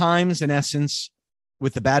 11 times in essence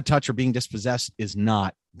with the bad touch or being dispossessed is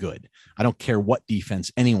not good. I don't care what defense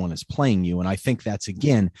anyone is playing you. And I think that's,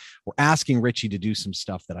 again, we're asking Richie to do some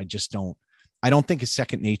stuff that I don't think is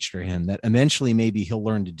second nature to him, that eventually maybe he'll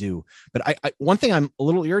learn to do. But one thing I'm a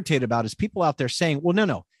little irritated about is people out there saying, well,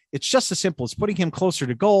 no, it's just as simple as putting him closer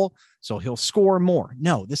to goal so he'll score more.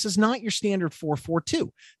 No, this is not your standard 4-4-2.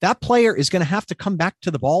 That player is going to have to come back to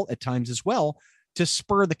the ball at times as well to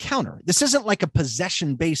spur the counter. This isn't like a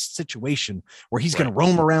possession-based situation where he's going to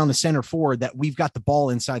roam around the center forward that we've got the ball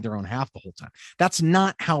inside their own half the whole time. That's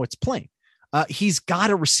not how it's playing. He's got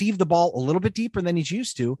to receive the ball a little bit deeper than he's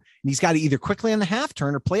used to, and he's got to either quickly on the half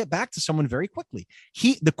turn or play it back to someone very quickly.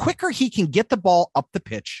 The quicker he can get the ball up the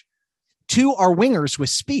pitch to our wingers with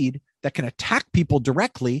speed that can attack people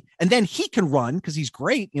directly, and then he can run because he's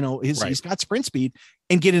great. He's got sprint speed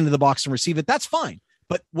and get into the box and receive it. That's fine.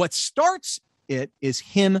 But what starts it is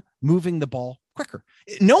him moving the ball quicker.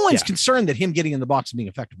 No one's concerned that him getting in the box and being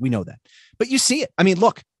effective. We know that, but you see it. I mean,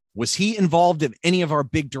 look, was he involved in any of our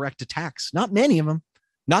big direct attacks? Not many of them,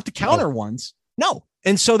 not the counter ones. No.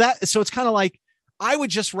 And so it's kind of like, I would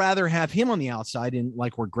just rather have him on the outside in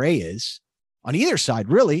like where Gray is on either side,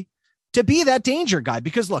 really, to be that danger guy.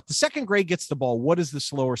 Because look, the second Gray gets the ball, what does the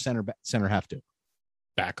slower center have to?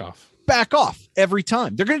 Back off every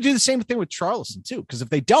time. They're going to do the same thing with Charleston too. Because if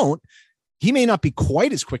they don't, he may not be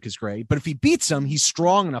quite as quick as Gray, but if he beats him, he's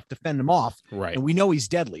strong enough to fend him off. Right. And we know he's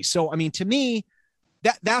deadly. So, I mean, to me,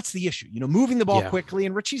 that's the issue, moving the ball quickly.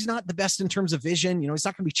 And Richie's not the best in terms of vision. He's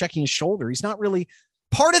not going to be checking his shoulder. He's not really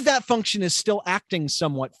part of that function, is still acting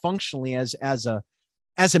somewhat functionally as a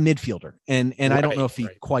midfielder. And I don't know if he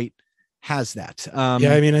quite has that. I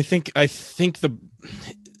mean, I think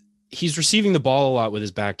he's receiving the ball a lot with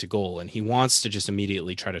his back to goal, and he wants to just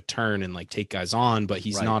immediately try to turn and like take guys on, but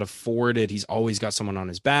he's not afforded. He's always got someone on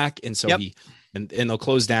his back. And so and they'll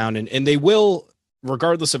close down and they will,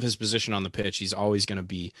 regardless of his position on the pitch, he's always going to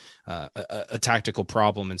be a tactical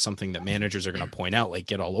problem and something that managers are going to point out, like,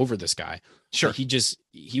 get all over this guy. Sure. But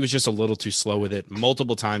he was just a little too slow with it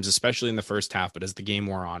multiple times, especially in the first half. But as the game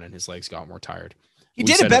wore on and his legs got more tired, he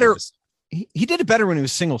did it better. He did it better when he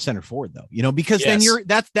was single center forward, though, because then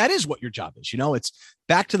that is what your job is. It's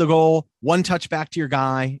back to the goal, one touch back to your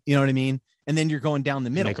guy. You know what I mean? and then you're going down the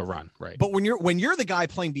middle. Make a run, right? But when you're the guy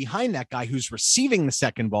playing behind that guy who's receiving the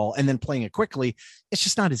second ball and then playing it quickly, it's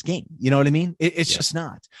just not his game. You know what I mean? It's just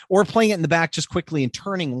not. Or playing it in the back just quickly and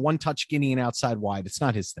turning one touch, getting it outside wide. It's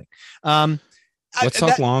not his thing. Let's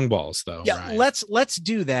talk long balls, though. Yeah, Ryan. let's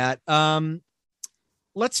do that.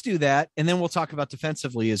 Let's do that, and then we'll talk about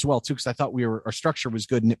defensively as well too, because I thought our structure was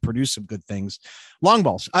good and it produced some good things. Long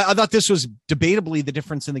balls. I thought this was debatably the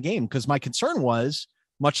difference in the game, because my concern was,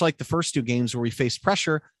 much like the first two games where we faced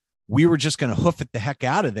pressure, we were just going to hoof it the heck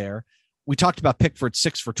out of there. We talked about Pickford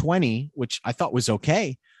 6 for 20, which I thought was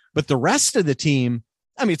okay, but the rest of the team,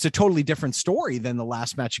 I mean, it's a totally different story than the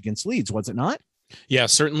last match against Leeds, was it not? Yeah,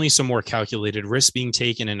 certainly some more calculated risks being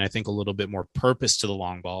taken, and I think a little bit more purpose to the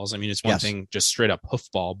long balls. I mean, it's one thing just straight up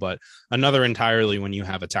hoofball, but another entirely when you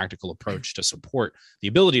have a tactical approach to support the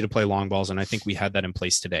ability to play long balls, and I think we had that in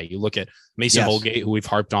place today. You look at Mason Holgate, who we've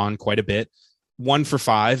harped on quite a bit, 1 for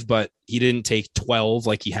 5, but he didn't take 12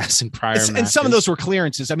 like he has in prior matches. And some of those were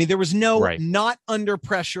clearances. I mean, there was no not under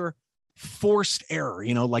pressure forced error,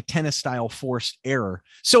 like tennis style forced error.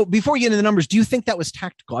 So before we get into the numbers, do you think that was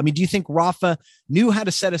tactical? I mean, do you think Rafa knew how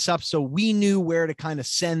to set us up so we knew where to kind of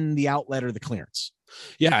send the outlet or the clearance?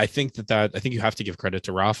 Yeah, I think I think you have to give credit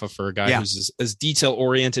to Rafa for a guy who's as detail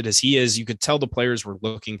oriented as he is. You could tell the players were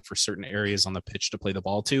looking for certain areas on the pitch to play the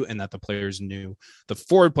ball to, and that the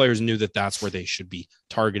forward players knew that that's where they should be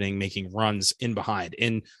targeting, making runs in behind.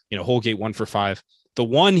 And, Holgate 1 for 5. The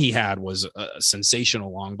one he had was a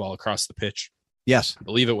sensational long ball across the pitch. Yes. I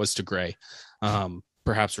believe it was to Gray,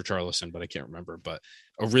 perhaps for Richarlison, but I can't remember. But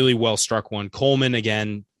a really well struck one. Coleman,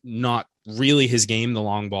 again, not really his game, the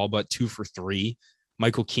long ball, but 2 for 3.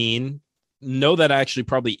 Michael Keane, know that actually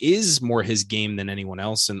probably is more his game than anyone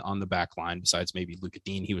else on the back line, besides maybe Luca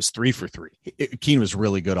Dean. He was 3 for 3. Keane was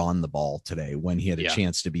really good on the ball today when he had a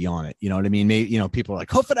chance to be on it. You know what I mean? Maybe, people are like,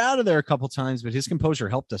 hoof it out of there a couple times, but his composure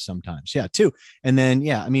helped us sometimes. Yeah, too. And then,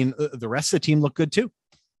 the rest of the team looked good too.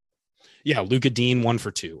 Yeah, Luca Dean 1 for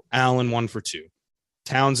 2. Allen 1 for 2.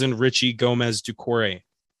 Townsend, Richie, Gomez, Doucouré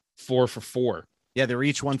 4 for 4. Yeah, they were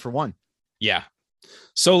each 1 for 1. Yeah.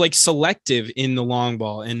 So selective in the long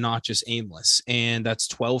ball and not just aimless. And that's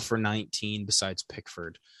 12 for 19 besides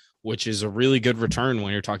Pickford, which is a really good return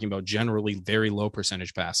when you're talking about generally very low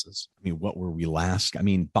percentage passes. I mean, what were we last? I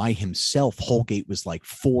mean, by himself, Holgate was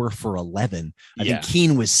 4 for 11. I think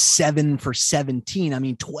Keane was 7 for 17. I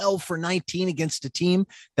mean, 12 for 19 against a team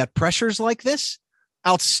that pressures like this.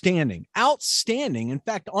 Outstanding. In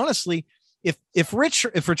fact, honestly, if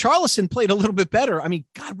Richarlison played a little bit better, I mean,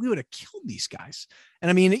 God, we would have killed these guys. And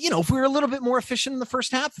I mean, if we were a little bit more efficient in the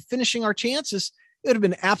first half of finishing our chances, it would have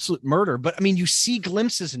been absolute murder. But I mean, you see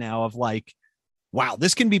glimpses now of wow,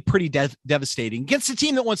 this can be pretty devastating against a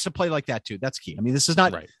team that wants to play like that too. That's key. I mean, this is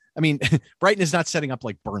not, right. I mean, Brighton is not setting up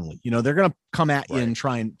like Burnley. They're going to come at you and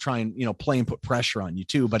try and play and put pressure on you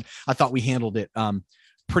too. But I thought we handled it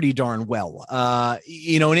pretty darn well. And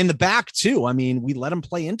in the back too, I mean, we let them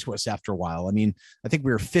play into us after a while. I mean, I think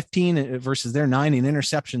we were 15 versus their 9 in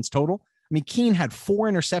interceptions total. I mean, Keane had 4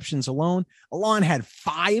 interceptions alone. Alon had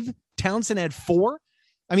 5. Townsend had 4.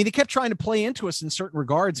 I mean, they kept trying to play into us in certain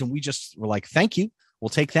regards, and we just were like, thank you. We'll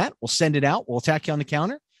take that. We'll send it out. We'll attack you on the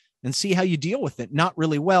counter and see how you deal with it. Not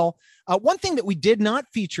really well. One thing that we did not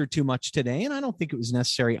feature too much today, and I don't think it was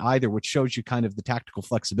necessary either, which shows you kind of the tactical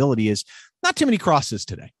flexibility, is not too many crosses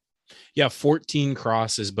today. Yeah, 14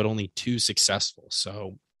 crosses, but only 2 successful.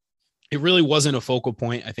 So it really wasn't a focal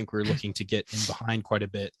point. I think we were looking to get in behind quite a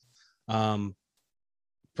bit.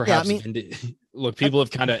 Perhaps look, people have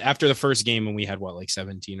kind of, after the first game when we had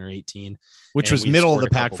 17 or 18, which was middle of the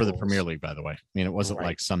pack for the Premier League, by the way. I mean, it wasn't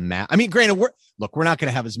like some I mean, granted, we're not going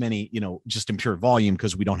to have as many, just in pure volume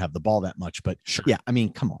because we don't have the ball that much, but yeah, I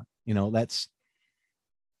mean, come on,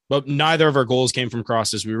 but neither of our goals came from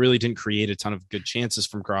crosses. We really didn't create a ton of good chances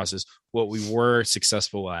from crosses. What we were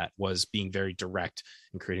successful at was being very direct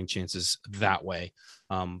and creating chances that way.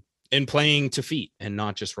 And playing to feet and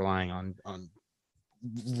not just relying on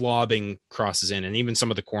lobbing crosses in. And even some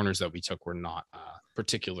of the corners that we took were not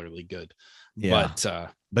particularly good. Yeah.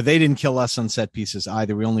 But they didn't kill us on set pieces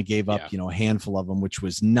either. We only gave up, a handful of them, which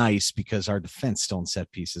was nice because our defense still on set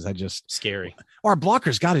pieces. Scary. Our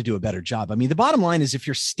blockers got to do a better job. I mean, the bottom line is if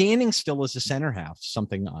you're standing still as a center half,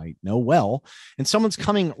 something I know well, and someone's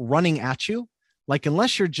coming running at you,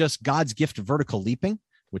 unless you're just God's gift of vertical leaping,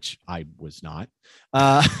 which I was not,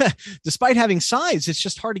 despite having size, it's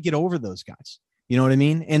just hard to get over those guys. You know what I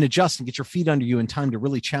mean? And adjust and get your feet under you in time to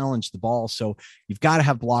really challenge the ball. So you've got to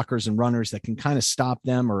have blockers and runners that can kind of stop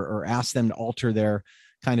them or ask them to alter their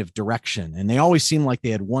kind of direction. And they always seem like they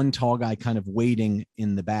had one tall guy kind of waiting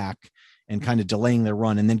in the back. and kind of delaying their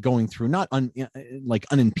run and then going through not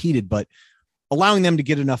unimpeded, but allowing them to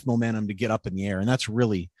get enough momentum to get up in the air. And that's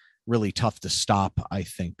really, really tough to stop, I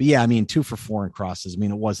think. But yeah, I mean, 2 for 4 in crosses. I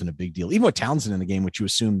mean, it wasn't a big deal. Even with Townsend in the game, which you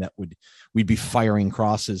assume that we'd be firing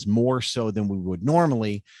crosses more so than we would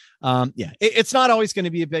normally. It's not always going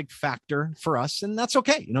to be a big factor for us, and that's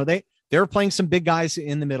okay. You know, they were playing some big guys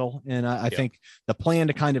in the middle, and I think the plan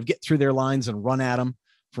to kind of get through their lines and run at them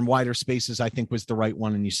from wider spaces, I think, was the right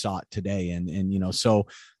one, and you saw it today. And you know, so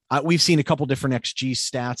we've seen a couple different XG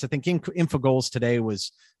stats. I think Infogoals today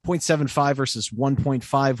was 0.75 versus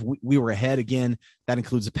 1.5. We were ahead again. That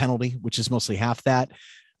includes a penalty, which is mostly half that.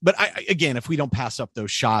 But again, if we don't pass up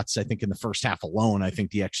those shots, I think in the first half alone, I think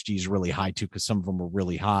the XG is really high too, because some of them were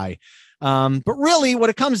really high. But really what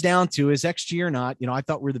it comes down to is XG or not. You know, I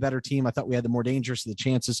thought we were the better team. I thought we had the more dangerous of the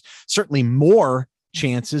chances, certainly more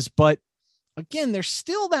chances. But again, there's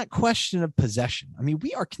still that question of possession. I mean,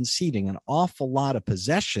 we are conceding an awful lot of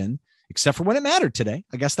possession, except for when it mattered today.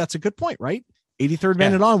 I guess that's a good point, right? 83rd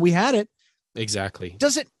minute on, we had it. Exactly.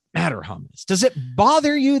 Does it matter, Hummus? Does it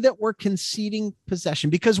bother you that we're conceding possession?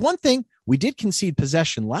 Because one thing, we did concede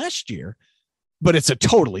possession last year, but it's a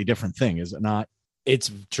totally different thing, is it not? It's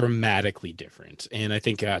dramatically different. And I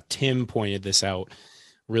think Tim pointed this out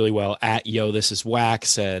really well at This Is Whack,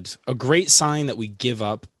 said a great sign that we give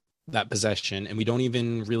up that possession and we don't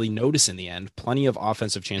even really notice in the end. Plenty of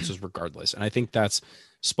offensive chances regardless. And I think that's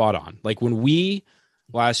spot on. Like when we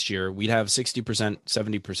last year, we'd have 60%,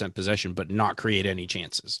 70% possession, but not create any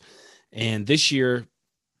chances. And this year,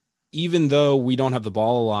 even though we don't have the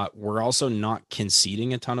ball a lot, we're also not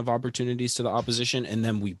conceding a ton of opportunities to the opposition. And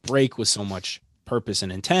then we break with so much purpose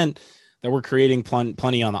and intent that we're creating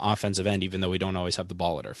plenty on the offensive end, even though we don't always have the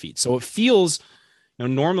ball at our feet. So it feels, you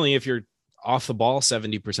know, normally if you're off the ball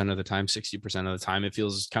 70% of the time, 60% of the time, it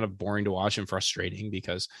feels kind of boring to watch and frustrating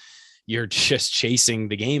because you're just chasing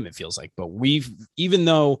the game, it feels like. But even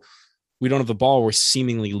though we don't have the ball, we're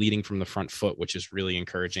seemingly leading from the front foot, which is really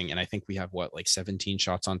encouraging. And I think we have 17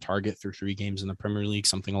 shots on target through 3 games in the Premier League,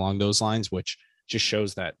 something along those lines, which just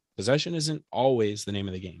shows that possession isn't always the name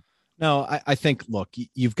of the game. No, I think, look,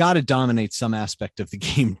 you've got to dominate some aspect of the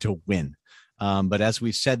game to win. But as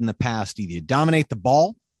we've said in the past, either you dominate the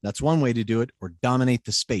ball, that's one way to do it, or dominate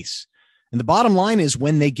the space. And the bottom line is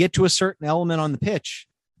when they get to a certain element on the pitch,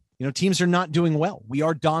 you know, teams are not doing well. We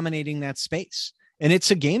are dominating that space. And it's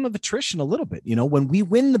a game of attrition a little bit. You know, when we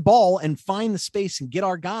win the ball and find the space and get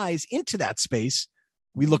our guys into that space,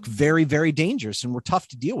 we look very, very dangerous and we're tough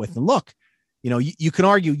to deal with. And look, you know, you can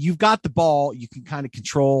argue you've got the ball, you can kind of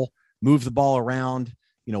control, move the ball around,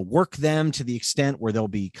 you know, work them to the extent where there'll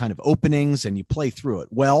be kind of openings and you play through it.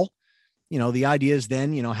 Well, you know, the idea is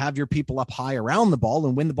then, you know, have your people up high around the ball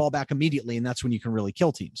and win the ball back immediately. And that's when you can really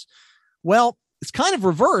kill teams. Well, it's kind of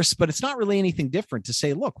reverse, but it's not really anything different to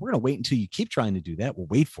say, look, we're going to wait until you keep trying to do that. We'll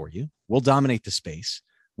wait for you. We'll dominate the space.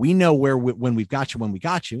 We know when we've got you, when we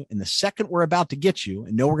got you. And the second we're about to get you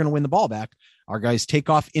and know we're going to win the ball back, our guys take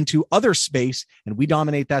off into other space and we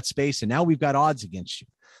dominate that space. And now we've got odds against you.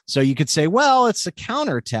 So you could say, well, it's a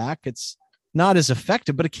counterattack. It's not as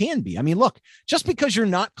effective, but it can be. I mean, look, just because you're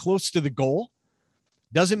not close to the goal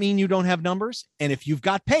doesn't mean you don't have numbers. And if you've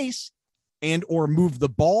got pace and or move the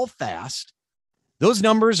ball fast, those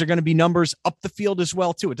numbers are going to be numbers up the field as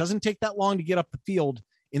well, too. It doesn't take that long to get up the field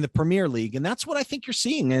in the Premier League. And that's what I think you're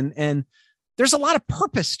seeing. And there's a lot of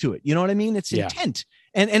purpose to it. You know what I mean? It's intent.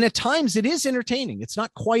 And at times it is entertaining. It's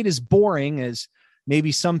not quite as boring as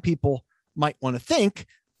maybe some people might want to think.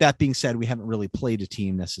 That being said, we haven't really played a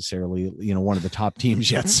team necessarily, you know, one of the top teams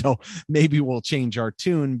yet. So maybe we'll change our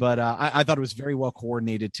tune. But I thought it was very well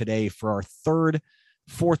coordinated today for our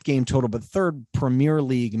fourth game total, but third Premier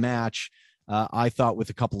League match. I thought with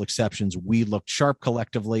a couple exceptions, we looked sharp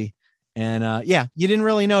collectively. And you didn't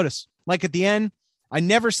really notice. Like at the end, I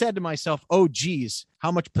never said to myself, oh, geez,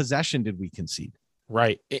 how much possession did we concede?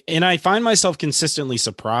 Right. And I find myself consistently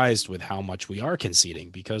surprised with how much we are conceding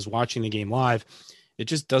because watching the game live, it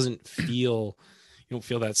just doesn't feel, you don't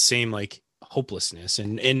feel that same like hopelessness.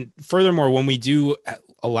 And furthermore, when we do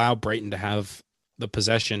allow Brighton to have the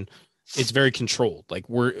possession, it's very controlled. Like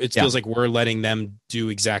feels like we're letting them do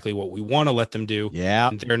exactly what we want to let them do. Yeah.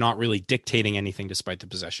 And they're not really dictating anything despite the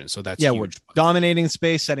possession. So that's huge. We're dominating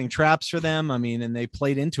space, setting traps for them. I mean, and they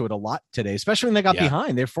played into it a lot today, especially when they got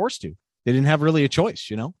behind. They're forced to. They didn't have really a choice,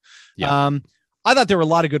 you know? Yeah. I thought there were a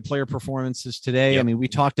lot of good player performances today. Yep. I mean, we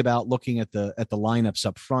talked about looking at the lineups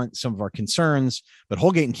up front, some of our concerns, but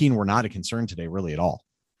Holgate and Keane were not a concern today really at all.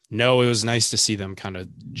 No, it was nice to see them kind of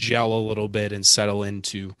gel a little bit and settle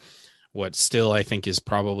into what still I think is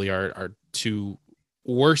probably our 2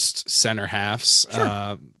 worst center halves.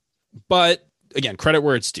 Sure. But again, credit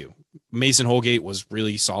where it's due. Mason Holgate was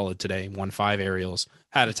really solid today, won 5 aerials,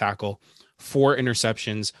 had a tackle, 4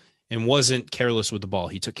 interceptions, and wasn't careless with the ball.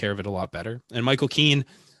 He took care of it a lot better. And Michael Keane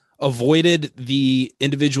avoided the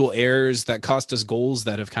individual errors that cost us goals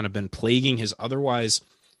that have kind of been plaguing his otherwise,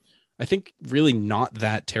 I think, really not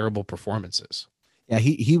that terrible performances. Yeah,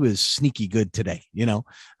 he was sneaky good today,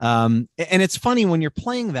 and it's funny when you're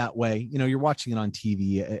playing that way, you're watching it on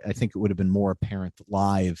TV. I think it would have been more apparent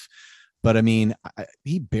live, but I mean,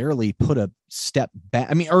 he barely put a step back.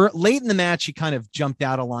 I mean, or late in the match, he kind of jumped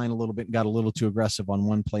out of line a little bit and got a little too aggressive on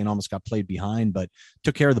one play and almost got played behind, but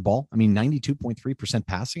took care of the ball. I mean, 92.3%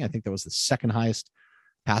 passing. I think that was the second highest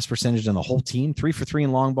pass percentage on the whole team. 3 for 3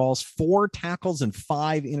 in long balls, 4 tackles and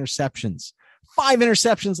 5 interceptions. 5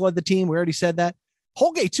 interceptions led the team. We already said that.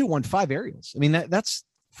 Holgate too won 5 aerials. I mean, that's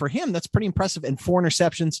for him, that's pretty impressive. And 4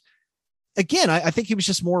 interceptions. Again, I think he was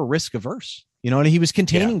just more risk averse, and he was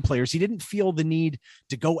containing players. He didn't feel the need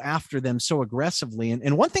to go after them so aggressively.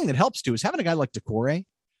 And one thing that helps too is having a guy like Decore.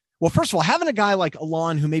 Well, first of all, having a guy like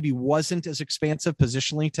Alon, who maybe wasn't as expansive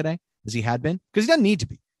positionally today as he had been, because he doesn't need to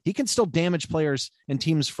be. He can still damage players and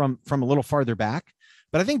teams from a little farther back.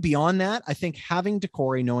 But I think beyond that, I think having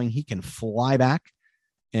Decore, knowing he can fly back,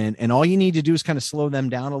 and all you need to do is kind of slow them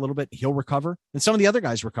down a little bit. He'll recover. And some of the other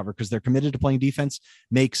guys recover because they're committed to playing defense,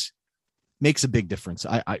 makes a big difference.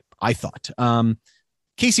 I thought.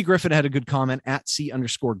 Casey Griffin had a good comment at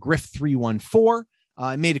C_Griff314.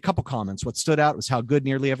 Made a couple comments. What stood out was how good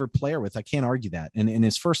nearly every player with. I can't argue that. And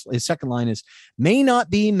his second line is, may not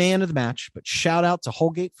be man of the match, but shout out to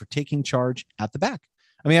Holgate for taking charge at the back.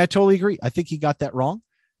 I mean, I totally agree. I think he got that wrong.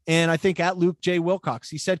 And I think at Luke J. Wilcox,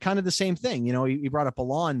 he said kind of the same thing. He brought up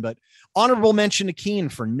Alon, but honorable mention to Keane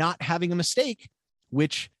for not having a mistake,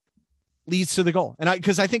 which leads to the goal. And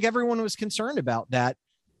because I think everyone was concerned about that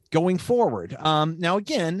going forward. Now,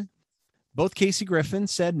 again, both Casey Griffin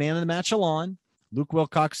said man of the match, Alon. Luke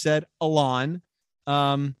Wilcox said Alon.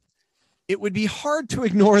 It would be hard to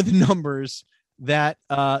ignore the numbers that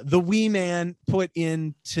the wee man put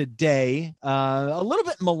in today. A little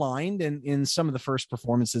bit maligned in some of the first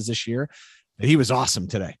performances this year. But he was awesome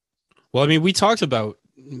today. Well, I mean, we talked about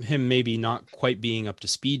him maybe not quite being up to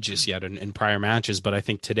speed just yet in prior matches, but I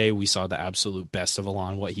think today we saw the absolute best of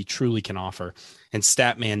Alon, what he truly can offer. And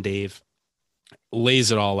Statman Dave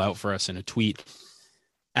lays it all out for us in a tweet.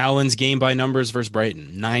 Allen's game by numbers versus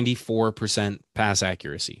Brighton: 94% pass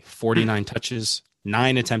accuracy, 49 touches,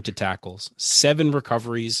 9 attempted tackles, 7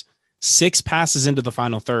 recoveries, 6 passes into the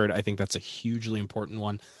final third. I think that's a hugely important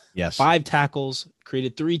one. Yes. 5 tackles,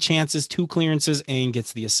 created 3 chances, 2 clearances, and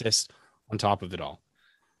gets the assist on top of it all.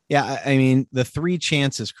 Yeah, I mean, the 3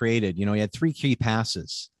 chances created, he had 3 key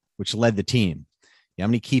passes, which led the team. You know how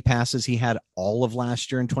many key passes he had all of last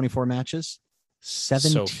year in 24 matches?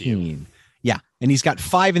 17. Yeah, and he's got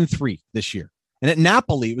 5 and 3 this year. And at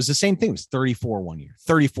Napoli, it was the same thing. It was 34 one year,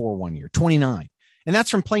 34 one year, 29. And that's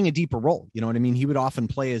from playing a deeper role. You know what I mean? He would often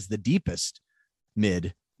play as the deepest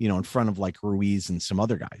mid, in front of like Ruiz and some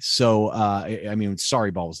other guys. So, I mean,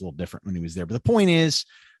 Sarri ball was a little different when he was there. But the point is,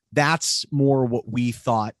 that's more what we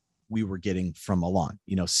thought we were getting from Alon.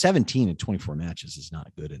 17 in 24 matches is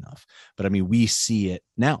not good enough. But I mean, we see it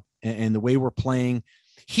now. And the way we're playing,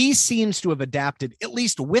 he seems to have adapted, at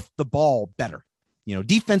least with the ball, better.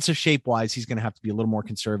 Defensive shape wise, he's going to have to be a little more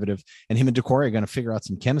conservative, and him and Decore are going to figure out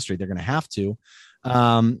some chemistry. They're going to have to.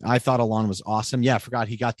 I thought Alon was awesome. Yeah, I forgot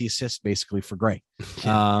he got the assist basically for Gray.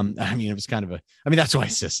 I mean, it was kind of that's why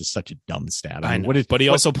assist is such a dumb stat. But he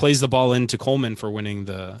also plays the ball into Coleman for winning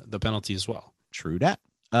the penalty as well. True that.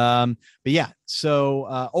 But yeah,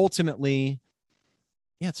 so ultimately,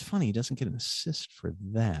 yeah, it's funny he doesn't get an assist for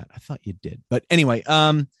that. I thought you did, but anyway,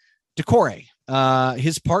 Decore,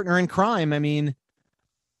 his partner in crime. I mean,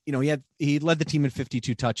 he led the team in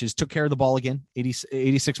 52 touches, took care of the ball again,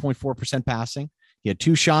 86.4% passing. He had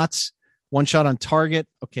 2 shots, 1 shot on target.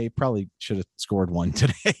 Okay, probably should have scored 1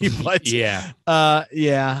 today, but He had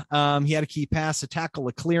a key pass, a tackle,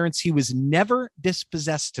 a clearance. He was never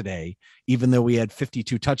dispossessed today, even though we had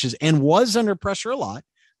 52 touches and was under pressure a lot.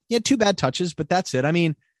 He had 2 bad touches, but that's it. I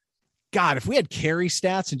mean, God, if we had carry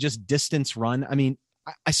stats and just distance run, I mean,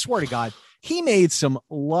 I swear to God, he made some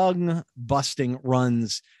lung busting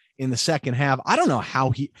runs in the second half. I don't know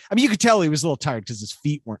how you could tell he was a little tired because his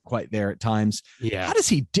feet weren't quite there at times. Yeah. How does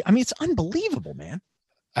he do? I mean, it's unbelievable, man.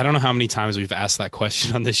 I don't know how many times we've asked that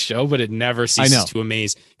question on this show, but it never ceases to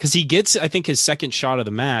amaze, because he gets, I think, his second shot of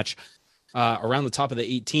the match around the top of the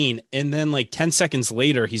 18. And then like 10 seconds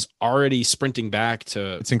later, he's already sprinting back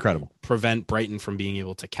to, it's incredible, prevent Brighton from being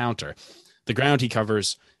able to counter. the ground he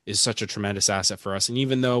covers is such a tremendous asset for us. And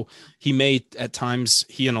even though he may at times,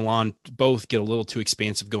 he and Alon both get a little too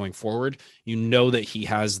expansive going forward, you know that he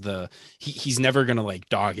has he's never going to like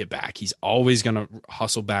dog it back. He's always going to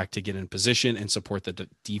hustle back to get in position and support the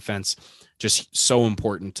defense. Just so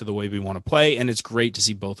important to the way we want to play. And it's great to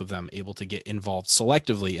see both of them able to get involved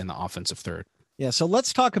selectively in the offensive third. Yeah, so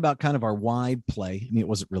let's talk about kind of our wide play. I mean, it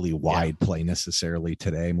wasn't really wide play necessarily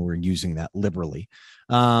today. I mean, we're using that liberally.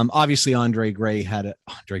 Obviously, Andre Gray. I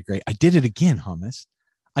did it again, Hummus.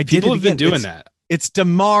 People have been doing that. It's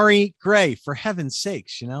Damari Gray, for heaven's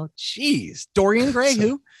sakes. Jeez, Dorian Gray,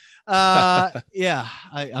 who? Yeah,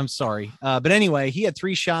 I'm sorry, but anyway, he had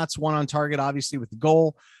 3 shots, 1 on target, obviously with the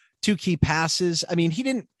goal, 2 key passes. I mean, he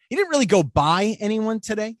didn't really go by anyone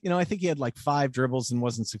today. I think he had like 5 dribbles and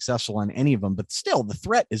wasn't successful on any of them, but still the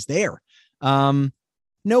threat is there.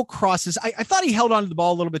 No crosses. I thought he held on to the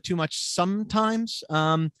ball a little bit too much sometimes,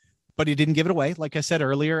 but he didn't give it away. Like I said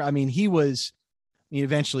earlier, I mean, he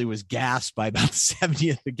eventually was gassed by about the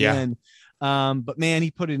 70th again. Yeah. But man,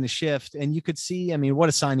 he put in a shift, and you could see, I mean, what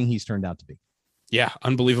a signing he's turned out to be. Yeah,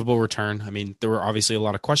 unbelievable return. I mean, there were obviously a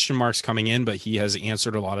lot of question marks coming in, but he has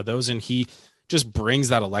answered a lot of those, and he just brings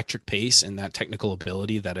that electric pace and that technical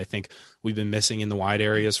ability that I think we've been missing in the wide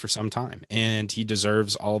areas for some time. And he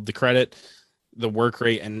deserves all of the credit, the work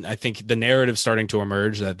rate. And I think the narrative starting to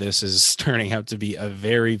emerge that this is turning out to be a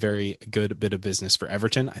very, very good bit of business for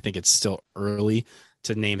Everton. I think it's still early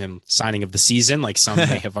to name him signing of the season, like some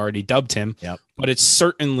may have already dubbed him, but it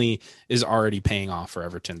certainly is already paying off for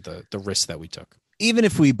Everton, the risk that we took. Even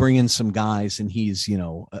if we bring in some guys and he's,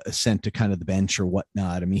 sent to kind of the bench or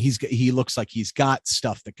whatnot, I mean, he looks like he's got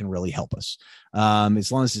stuff that can really help us.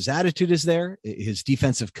 As long as his attitude is there, his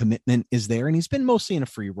defensive commitment is there, and he's been mostly in a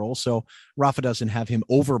free role. So Rafa doesn't have him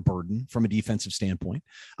overburdened from a defensive standpoint.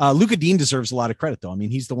 Luca Dean deserves a lot of credit, though. I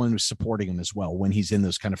mean, he's the one who's supporting him as well when he's in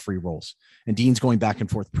those kind of free roles. And Dean's going back and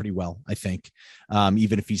forth pretty well, I think,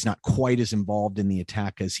 even if he's not quite as involved in the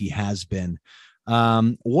attack as he has been.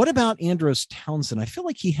 What about Andros Townsend? I feel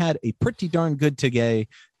like he had a pretty darn good game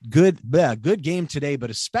today, but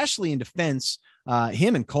especially in defense,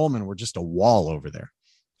 him and Coleman were just a wall over there.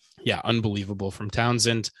 Yeah, unbelievable from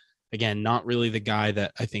Townsend. Again, not really the guy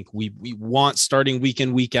that I think we want starting week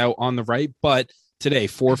in, week out on the right, but today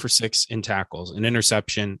 4 for 6 in tackles, an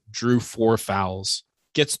interception, drew 4 fouls,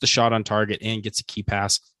 gets the shot on target and gets a key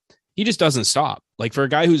pass. He just doesn't stop. Like, for a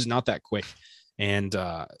guy who's not that quick and,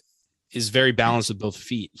 is very balanced with both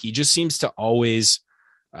feet, he just seems to always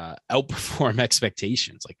outperform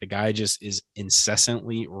expectations. Like, the guy just is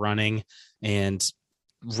incessantly running and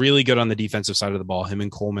really good on the defensive side of the ball. Him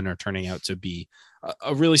and Coleman are turning out to be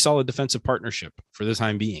a really solid defensive partnership for the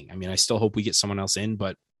time being. I mean, I still hope we get someone else in,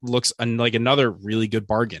 but looks like another really good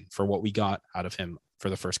bargain for what we got out of him for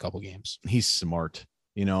the first couple games. He's smart.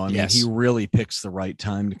 He really picks the right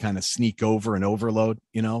time to kind of sneak over and overload.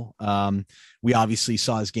 We obviously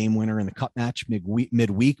saw his game winner in the cup match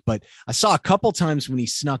midweek, but I saw a couple times when he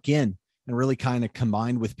snuck in and really kind of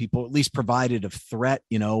combined with people, at least provided a threat,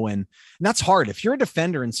 and that's hard. If you're a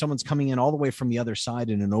defender and someone's coming in all the way from the other side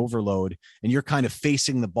in an overload and you're kind of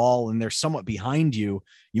facing the ball and they're somewhat behind you,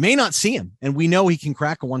 you may not see him. And we know he can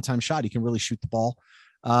crack a one-time shot. He can really shoot the ball.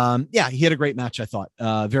 He had a great match, I thought.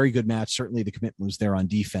 Very good match. Certainly the commitment was there on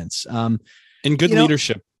defense. And good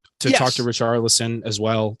leadership to talk to Richarlison as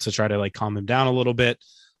well, to try to calm him down a little bit.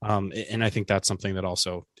 And I think that's something that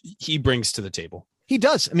also he brings to the table. He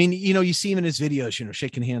does. I mean, you see him in his videos,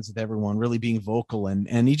 shaking hands with everyone, really being vocal.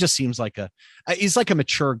 And he just seems like he's like a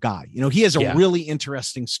mature guy. He has a really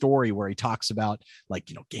interesting story where he talks about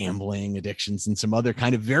gambling addictions and some other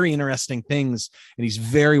kind of very interesting things. And he's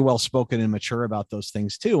very well spoken and mature about those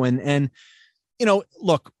things too. And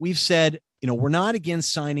look, we've said, we're not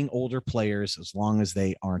against signing older players as long as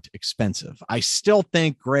they aren't expensive. I still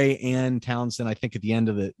think Gray and Townsend, I think at the end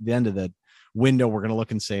of the window, we're going to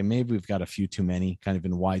look and say, maybe we've got a few too many kind of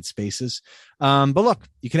in wide spaces. But look,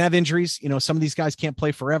 you can have injuries. Some of these guys can't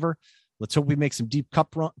play forever. Let's hope we make some deep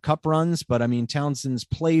cup runs. But I mean, Townsend's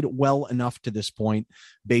played well enough to this point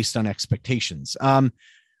based on expectations.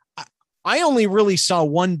 I only really saw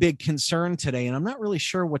one big concern today, and I'm not really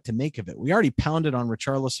sure what to make of it. We already pounded on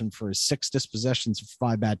Richarlison for his 6 dispossessions of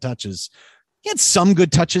 5 bad touches. He had some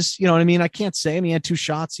good touches. You know what I mean? I can't say. I mean, he had 2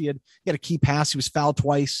 shots. He had a key pass. He was fouled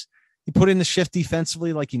twice. He put in the shift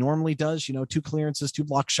defensively like he normally does, 2 clearances, 2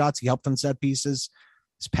 block shots. He helped on set pieces.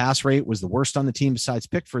 His pass rate was the worst on the team besides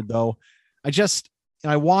Pickford, though.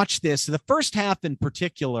 I watched this. The first half in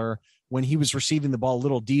particular when he was receiving the ball a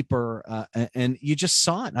little deeper, and you just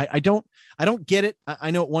saw it. I don't get it.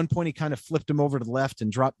 I know at one point he kind of flipped him over to the left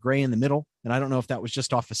and dropped Gray in the middle, and I don't know if that was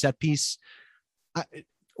just off a set piece.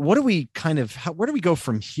 Where do we go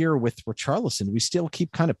from here with Richarlison? Do we still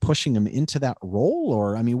keep kind of pushing him into that role,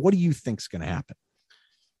 or I mean, what do you think's going to happen?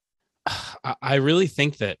 I really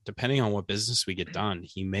think that depending on what business we get done,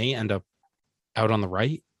 he may end up out on the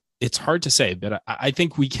right. It's hard to say, but I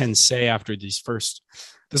think we can say after this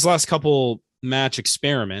last couple match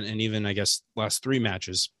experiment, and even I guess last 3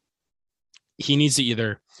 matches, he needs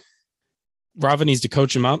to Rafa needs to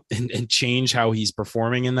coach him up and change how he's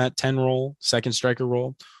performing in that 10 role, second striker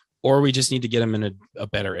role, or we just need to get him in a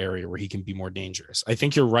better area where he can be more dangerous. I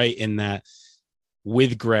think you're right in that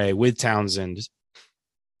with Gray, with Townsend,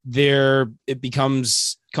 it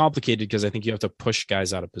becomes complicated because I think you have to push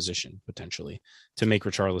guys out of position potentially to make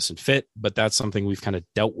Richarlison fit, but that's something we've kind of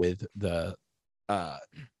dealt with, the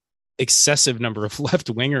excessive number of left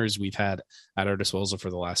wingers we've had at our disposal for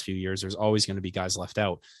the last few years. There's always going to be guys left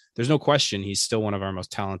out. There's no question he's still one of our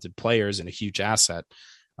most talented players and a huge asset.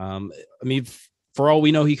 I mean, for all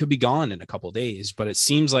we know, he could be gone in a couple of days, but it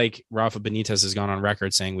seems like Rafa Benitez has gone on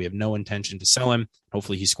record saying we have no intention to sell him.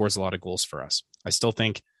 Hopefully he scores a lot of goals for us. I still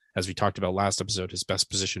think, as we talked about last episode, his best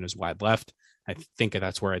position is wide left. I think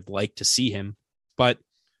that's where I'd like to see him, but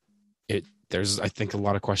there's, I think, a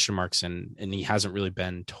lot of question marks, and he hasn't really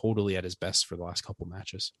been totally at his best for the last couple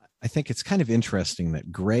matches. I think it's kind of interesting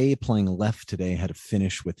that Gray playing left today had to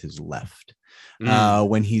finish with his left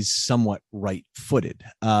when he's somewhat right-footed.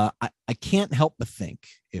 I can't help but think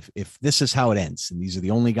if this is how it ends, and these are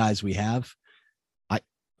the only guys we have,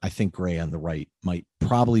 I think Gray on the right might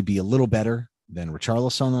probably be a little better than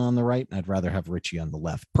Richarlison on the right. I'd rather have Richie on the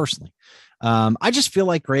left personally. I just feel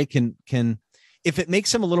like Gray can, if it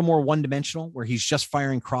makes him a little more one-dimensional where he's just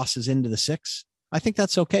firing crosses into the 6, I think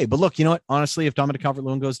that's okay. But look, you know what? Honestly, if Dominic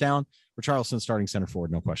Calvert-Lewin goes down, Richarlison's starting center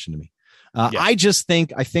forward, no question to me. I think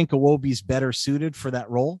Iwobi's better suited for that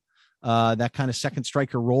role, that kind of second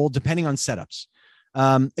striker role, depending on setups.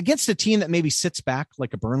 Against a team that maybe sits back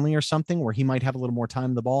like a Burnley or something where he might have a little more time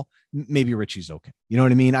on the ball, maybe Richie's okay. You know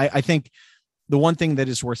what I mean? I think the one thing that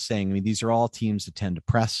is worth saying, I mean, these are all teams that tend to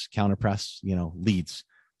press, counter press, Leeds,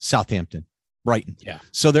 Southampton, Brighton. Yeah.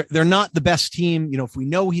 So they're not the best team. If we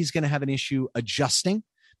know he's going to have an issue adjusting,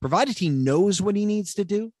 provided he knows what he needs to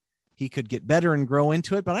do, he could get better and grow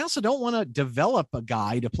into it. But I also don't want to develop a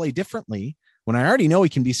guy to play differently when I already know he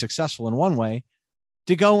can be successful in one way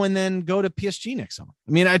to go and then go to PSG next summer.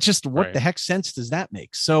 I mean, what the heck sense does that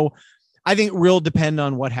make? So I think it will depend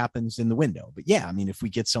on what happens in the window. But yeah, I mean, if we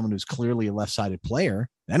get someone who's clearly a left-sided player,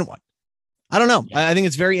 then what? I don't know. Yeah. I think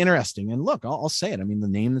it's very interesting. And look, I'll say it. I mean, the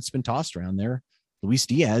name that's been tossed around there, Luis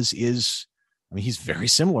Diaz, he's very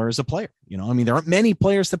similar as a player. There aren't many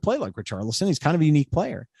players that play like Richarlison. He's kind of a unique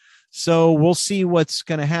player. So we'll see what's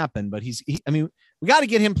going to happen. But we got to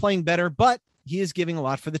get him playing better, but he is giving a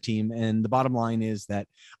lot for the team. And the bottom line is that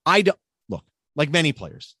like many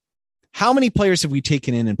players, how many players have we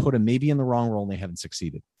taken in and put them maybe in the wrong role and they haven't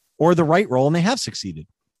succeeded, or the right role and they have succeeded?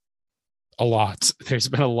 A lot. There's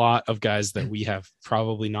been a lot of guys that we have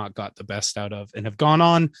probably not got the best out of and have gone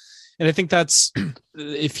on. And I think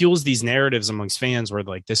it fuels these narratives amongst fans where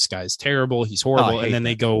like, this guy's terrible, he's horrible. And then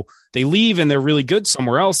they leave and they're really good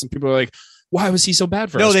somewhere else. And people are like, why was he so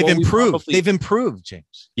bad for us? No, they've improved. They've improved,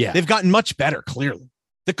 James. Yeah. They've gotten much better. Clearly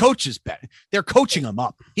the coach is better. They're coaching him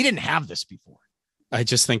up. He didn't have this before. I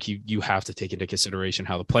just think you have to take into consideration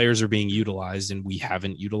how the players are being utilized, and we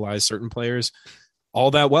haven't utilized certain players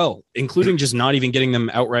all that well, including just not even getting them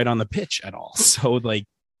outright on the pitch at all. So like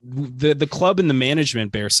the club and the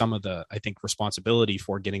management bear some of the, I think, responsibility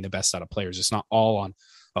for getting the best out of players. It's not all on,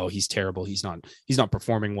 oh, he's terrible, he's not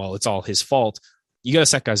performing well, it's all his fault. You got to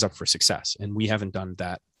set guys up for success. And we haven't done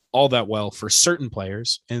that all that well for certain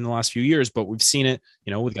players in the last few years, but we've seen it,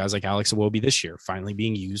 with guys like Alex Iwobi this year, finally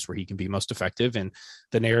being used where he can be most effective. And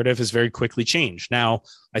the narrative has very quickly changed. Now,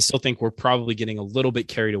 I still think we're probably getting a little bit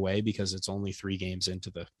carried away because it's only 3 games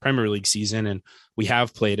into the Premier League season. And we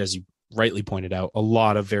have played, as you rightly pointed out, a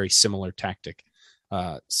lot of very similar tactic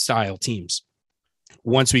style teams.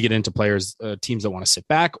 Once we get into players, teams that want to sit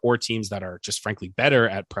back, or teams that are just frankly better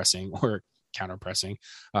at pressing or counter pressing,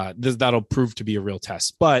 that'll prove to be a real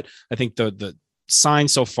test. But I think the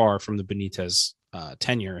signs so far from the Benitez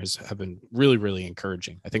tenure have been really, really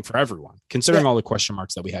encouraging, I think, for everyone, considering all the question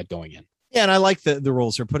marks that we had going in. Yeah, and I like the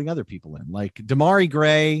roles they're putting other people in, like Damari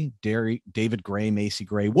Gray, David Gray, Macy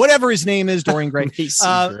Gray, whatever his name is, Dorian Gray.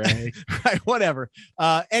 Gray. Right, whatever.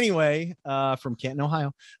 Anyway, from Canton,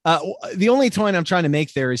 Ohio. The only point I'm trying to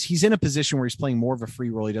make there is he's in a position where he's playing more of a free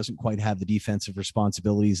role. He doesn't quite have the defensive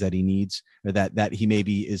responsibilities that he needs, or that he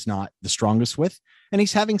maybe is not the strongest with, and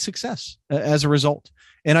he's having success as a result.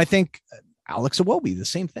 And I think Alex Iwobi, the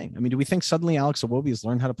same thing. I mean, do we think suddenly Alex Iwobi has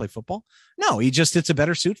learned how to play football? No, it's a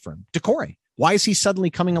better suit for him. Decore, why is he suddenly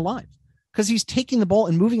coming alive? Because he's taking the ball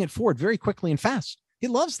and moving it forward very quickly and fast. He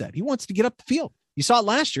loves that. He wants to get up the field. You saw it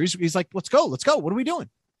last year. He's like, let's go. What are we doing?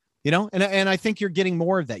 And I think you're getting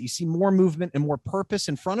more of that. You see more movement and more purpose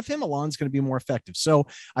in front of him. Alon's going to be more effective. So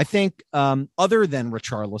I think other than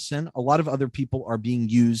Richarlison, a lot of other people are being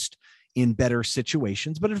used in better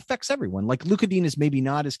situations, but it affects everyone. Like Luka Dean is maybe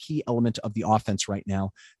not as key element of the offense right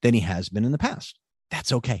now than he has been in the past.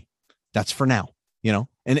 That's okay. That's for now, and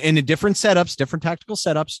in different setups, different tactical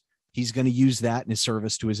setups, he's going to use that in his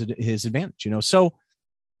service to his advantage, so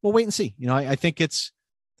we'll wait and see. I think it's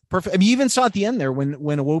perfect. I mean, you even saw at the end there when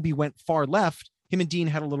Iwobi went far left, him and Dean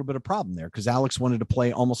had a little bit of problem there because Alex wanted to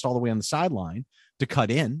play almost all the way on the sideline to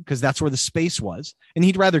cut in because that's where the space was. And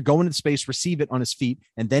he'd rather go into the space, receive it on his feet,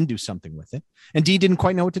 and then do something with it. And D didn't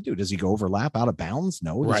quite know what to do. Does he go overlap out of bounds?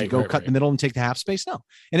 No. Does he go cut in the middle and take the half space? No.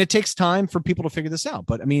 And it takes time for people to figure this out.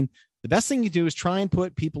 But I mean, the best thing you do is try and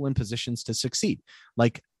put people in positions to succeed.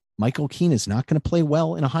 Like Michael Keane is not going to play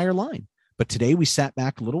well in a higher line. But today we sat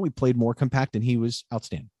back a little. We played more compact and he was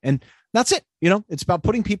outstanding. And that's it. It's about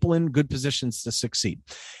putting people in good positions to succeed.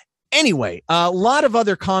 Anyway, a lot of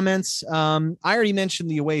other comments. I already mentioned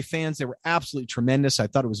the away fans. They were absolutely tremendous. I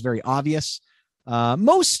thought it was very obvious.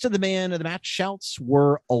 Most of the man of the match shouts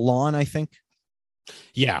were Alon, I think.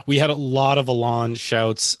 Yeah, we had a lot of Alon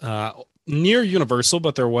shouts, near universal,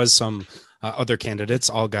 but there was some other candidates,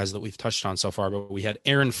 all guys that we've touched on so far. But we had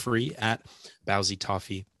Aaron Free at Bowsy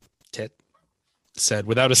Toffee Tit said,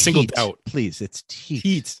 without a single doubt. Please, it's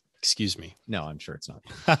Teat. Excuse me. No, I'm sure it's not.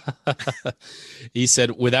 He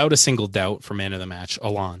said, without a single doubt for man of the match,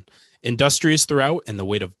 Alon. Industrious throughout and the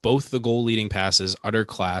weight of both the goal leading passes, utter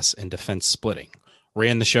class and defense splitting.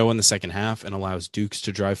 Ran the show in the second half and allows Dukes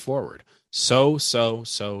to drive forward. So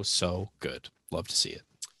good. Love to see it.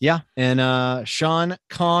 Yeah. And Sean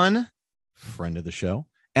Kahn, friend of the show,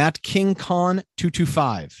 at King Khan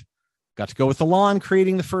 225. Got to go with Alon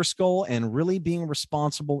creating the first goal and really being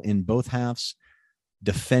responsible in both halves.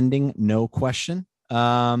 Defending, no question.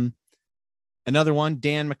 Another one,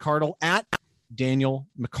 Dan McCardle at Daniel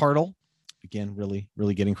McCardle. Again, really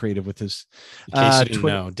getting creative with his. In case you didn't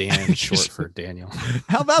know, Dan is short for Daniel.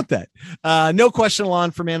 How about that? No question, Alon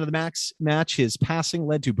for man of the match. His passing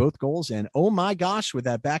led to both goals, and oh my gosh, with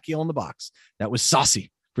that back heel in the box, that was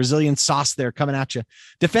saucy. Brazilian sauce there coming at you.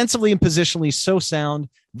 Defensively and positionally, so sound.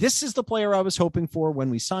 This is the player I was hoping for when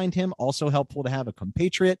we signed him. Also helpful to have a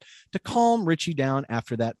compatriot to calm Richie down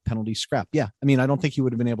after that penalty scrap. Yeah, I mean, I don't think he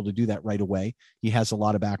would have been able to do that right away. He has a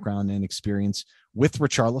lot of background and experience with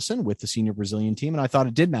Richarlison, with the senior Brazilian team, and I thought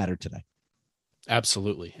it did matter today.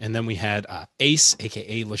 Absolutely. And then we had Ace,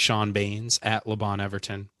 a.k.a. LaShawn Baines, at LeBon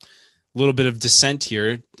Everton. A little bit of dissent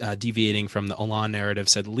here, deviating from the Alon narrative,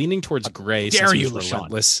 said leaning towards Gray since he was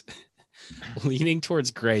relentless. Leaning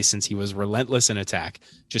towards Gray since he was relentless in attack.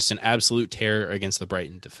 Just an absolute terror against the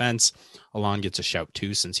Brighton defense. Alon gets a shout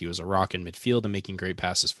too since he was a rock in midfield and making great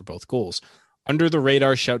passes for both goals. Under the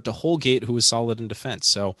radar shout to Holgate, who was solid in defense.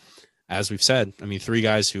 So, as we've said, I mean, three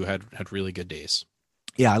guys who had really good days.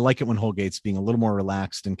 Yeah, I like it when Holgate's being a little more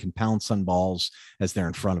relaxed and can pounce on balls as they're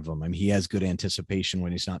in front of him. I mean, he has good anticipation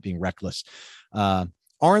when he's not being reckless.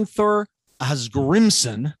 Arnthur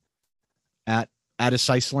Asgrimson at Addis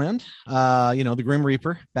Iceland, the Grim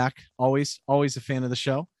Reaper, back, always a fan of the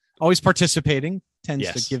show, always participating,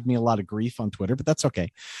 tends to give me a lot of grief on Twitter, but that's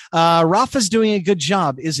okay. Rafa's doing a good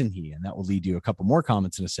job, isn't he? And that will lead you a couple more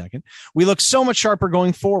comments in a second. We look so much sharper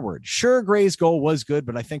going forward. Sure, Gray's goal was good,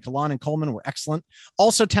 but I think Alon and Coleman were excellent.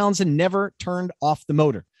 Also, Townsend never turned off the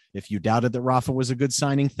motor. If you doubted that Rafa was a good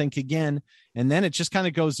signing, think again. And then it just kind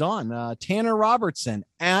of goes on. Tanner Robertson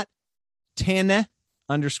at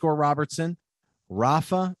Tanner_Robertson.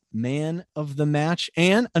 Rafa, man of the match.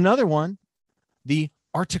 And another one, the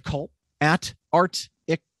article at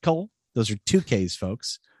Article. Those are 2 Ks,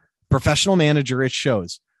 folks. Professional manager, it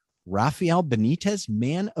shows. Rafael Benitez,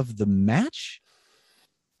 man of the match?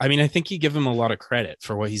 I mean, I think you give him a lot of credit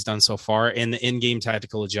for what he's done so far and the in-game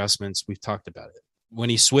tactical adjustments. We've talked about it. When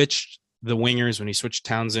he switched the wingers, when he switched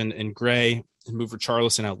Townsend and Gray and moved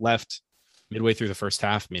Richarlison out left midway through the first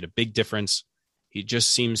half, made a big difference. He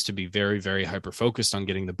just seems to be very, very hyper-focused on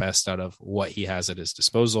getting the best out of what he has at his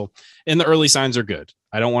disposal. And the early signs are good.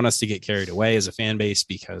 I don't want us to get carried away as a fan base,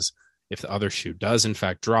 because if the other shoe does in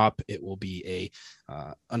fact drop, it will be a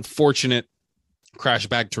unfortunate crash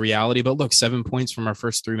back to reality. But look, 7 points from our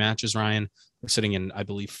first 3 matches, Ryan. We're sitting in, I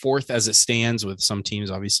believe, 4th as it stands, with some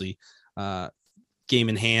teams obviously game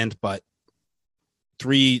in hand, but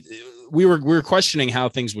 3, we were questioning how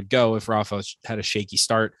things would go if Rafa had a shaky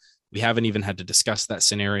start. We haven't even had to discuss that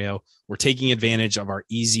scenario. We're taking advantage of our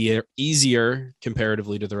easier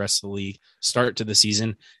comparatively to the rest of the league start to the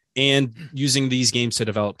season, and using these games to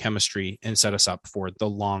develop chemistry and set us up for the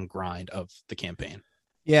long grind of the campaign.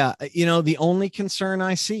 Yeah. You know, the only concern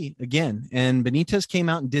I see, again, and Benitez came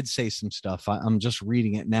out and did say some stuff. I'm just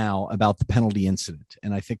reading it now about the penalty incident,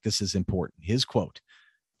 and I think this is important. His quote: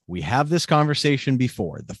 "We have this conversation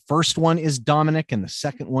before. The first one is Dominic and the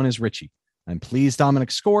second one is Richie. I'm pleased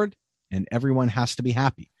Dominic scored, and everyone has to be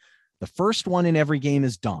happy. The first one in every game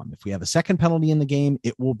is Dom. If we have a second penalty in the game,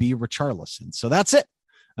 it will be Richarlison." So that's it.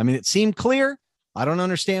 I mean, it seemed clear. I don't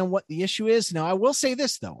understand what the issue is. Now, I will say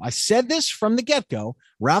this, though. I said this from the get-go.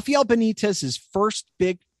 Rafael Benitez's first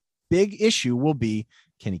big issue will be,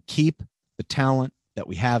 can he keep the talent that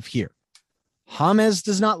we have here? James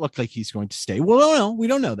does not look like he's going to stay. Well, we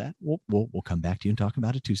don't know that. We'll come back to you and talk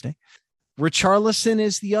about it Tuesday. Richarlison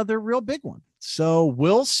is the other real big one. So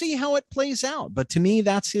we'll see how it plays out. But to me,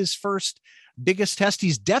 that's his first biggest test.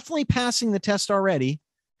 He's definitely passing the test already,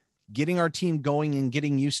 getting our team going and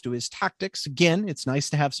getting used to his tactics. Again, it's nice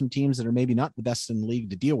to have some teams that are maybe not the best in the league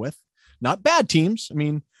to deal with. Not bad teams. I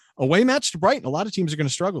mean, away match to Brighton, a lot of teams are going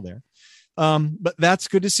to struggle there. But that's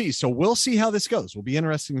good to see. So we'll see how this goes. We'll be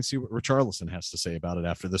interesting to see what Richarlison has to say about it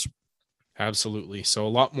after this. Absolutely. So a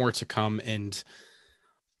lot more to come, and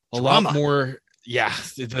a lot more. Yeah,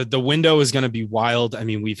 the window is going to be wild. I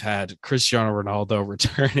mean, we've had Cristiano Ronaldo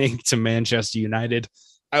returning to Manchester United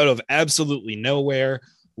out of absolutely nowhere.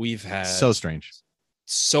 We've had so strange,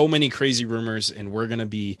 so many crazy rumors, and we're going to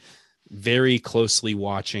be very closely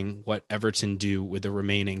watching what Everton do with the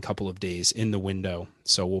remaining couple of days in the window.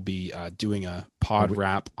 So we'll be doing a pod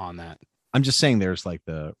wrap on that. I'm just saying, there's like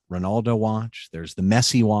the Ronaldo watch, there's the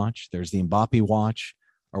Messi watch, there's the Mbappe watch.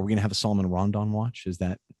 Are we going to have a Solomon Rondon watch?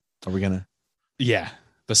 Are we going to? Yeah.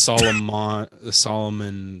 The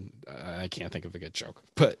Solomon, I can't think of a good joke,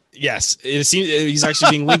 but yes, it seems he's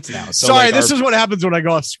actually being linked now. So sorry, this is what happens when I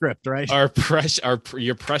go off script, right? Your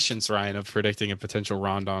prescience, Ryan, of predicting a potential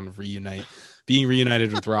Rondon being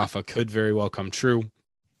reunited with Rafa could very well come true.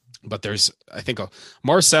 But I think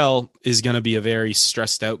Marcel is going to be a very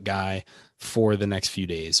stressed out guy for the next few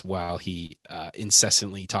days, while he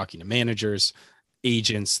incessantly talking to managers,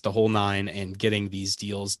 agents, the whole nine, and getting these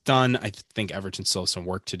deals done. I think Everton still has some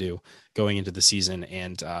work to do going into the season,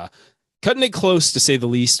 and cutting it close to say the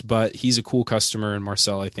least, but he's a cool customer, and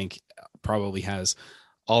Marcel, I think, probably has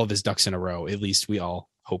all of his ducks in a row. At least we all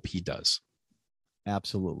hope he does.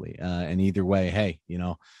 Absolutely. And either way, hey,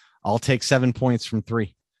 I'll take 7 points from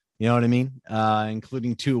 3. You know what I mean?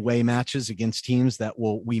 Including 2 away matches against teams that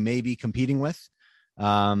we may be competing with.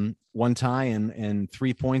 1 tie and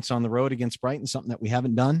 3 points on the road against Brighton, something that we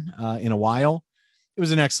haven't done in a while. It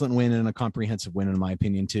was an excellent win and a comprehensive win, in my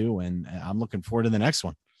opinion, too. And I'm looking forward to the next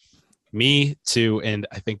one. Me too. And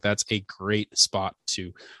I think that's a great spot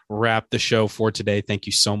to wrap the show for today. Thank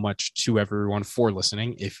you so much to everyone for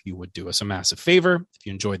listening. If you would do us a massive favor, if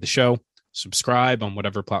you enjoyed the show, subscribe on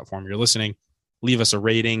whatever platform you're listening, leave us a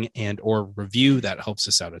rating and or review. That helps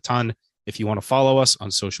us out a ton. If you want to follow us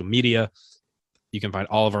on social media, you can find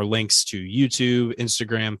all of our links to YouTube,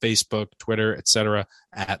 Instagram, Facebook, Twitter, etc.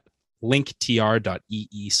 at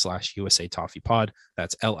linktr.ee/USA Toffee Pod.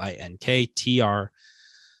 That's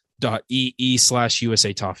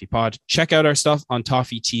linktr.ee/USA Toffee Pod. Check out our stuff on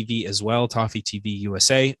Toffee TV as well, Toffee TV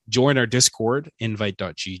USA. Join our Discord,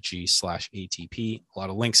 invite.gg/ATP. A lot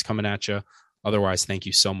of links coming at you. Otherwise, thank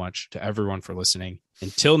you so much to everyone for listening.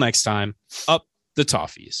 Until next time, up the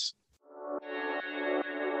Toffees.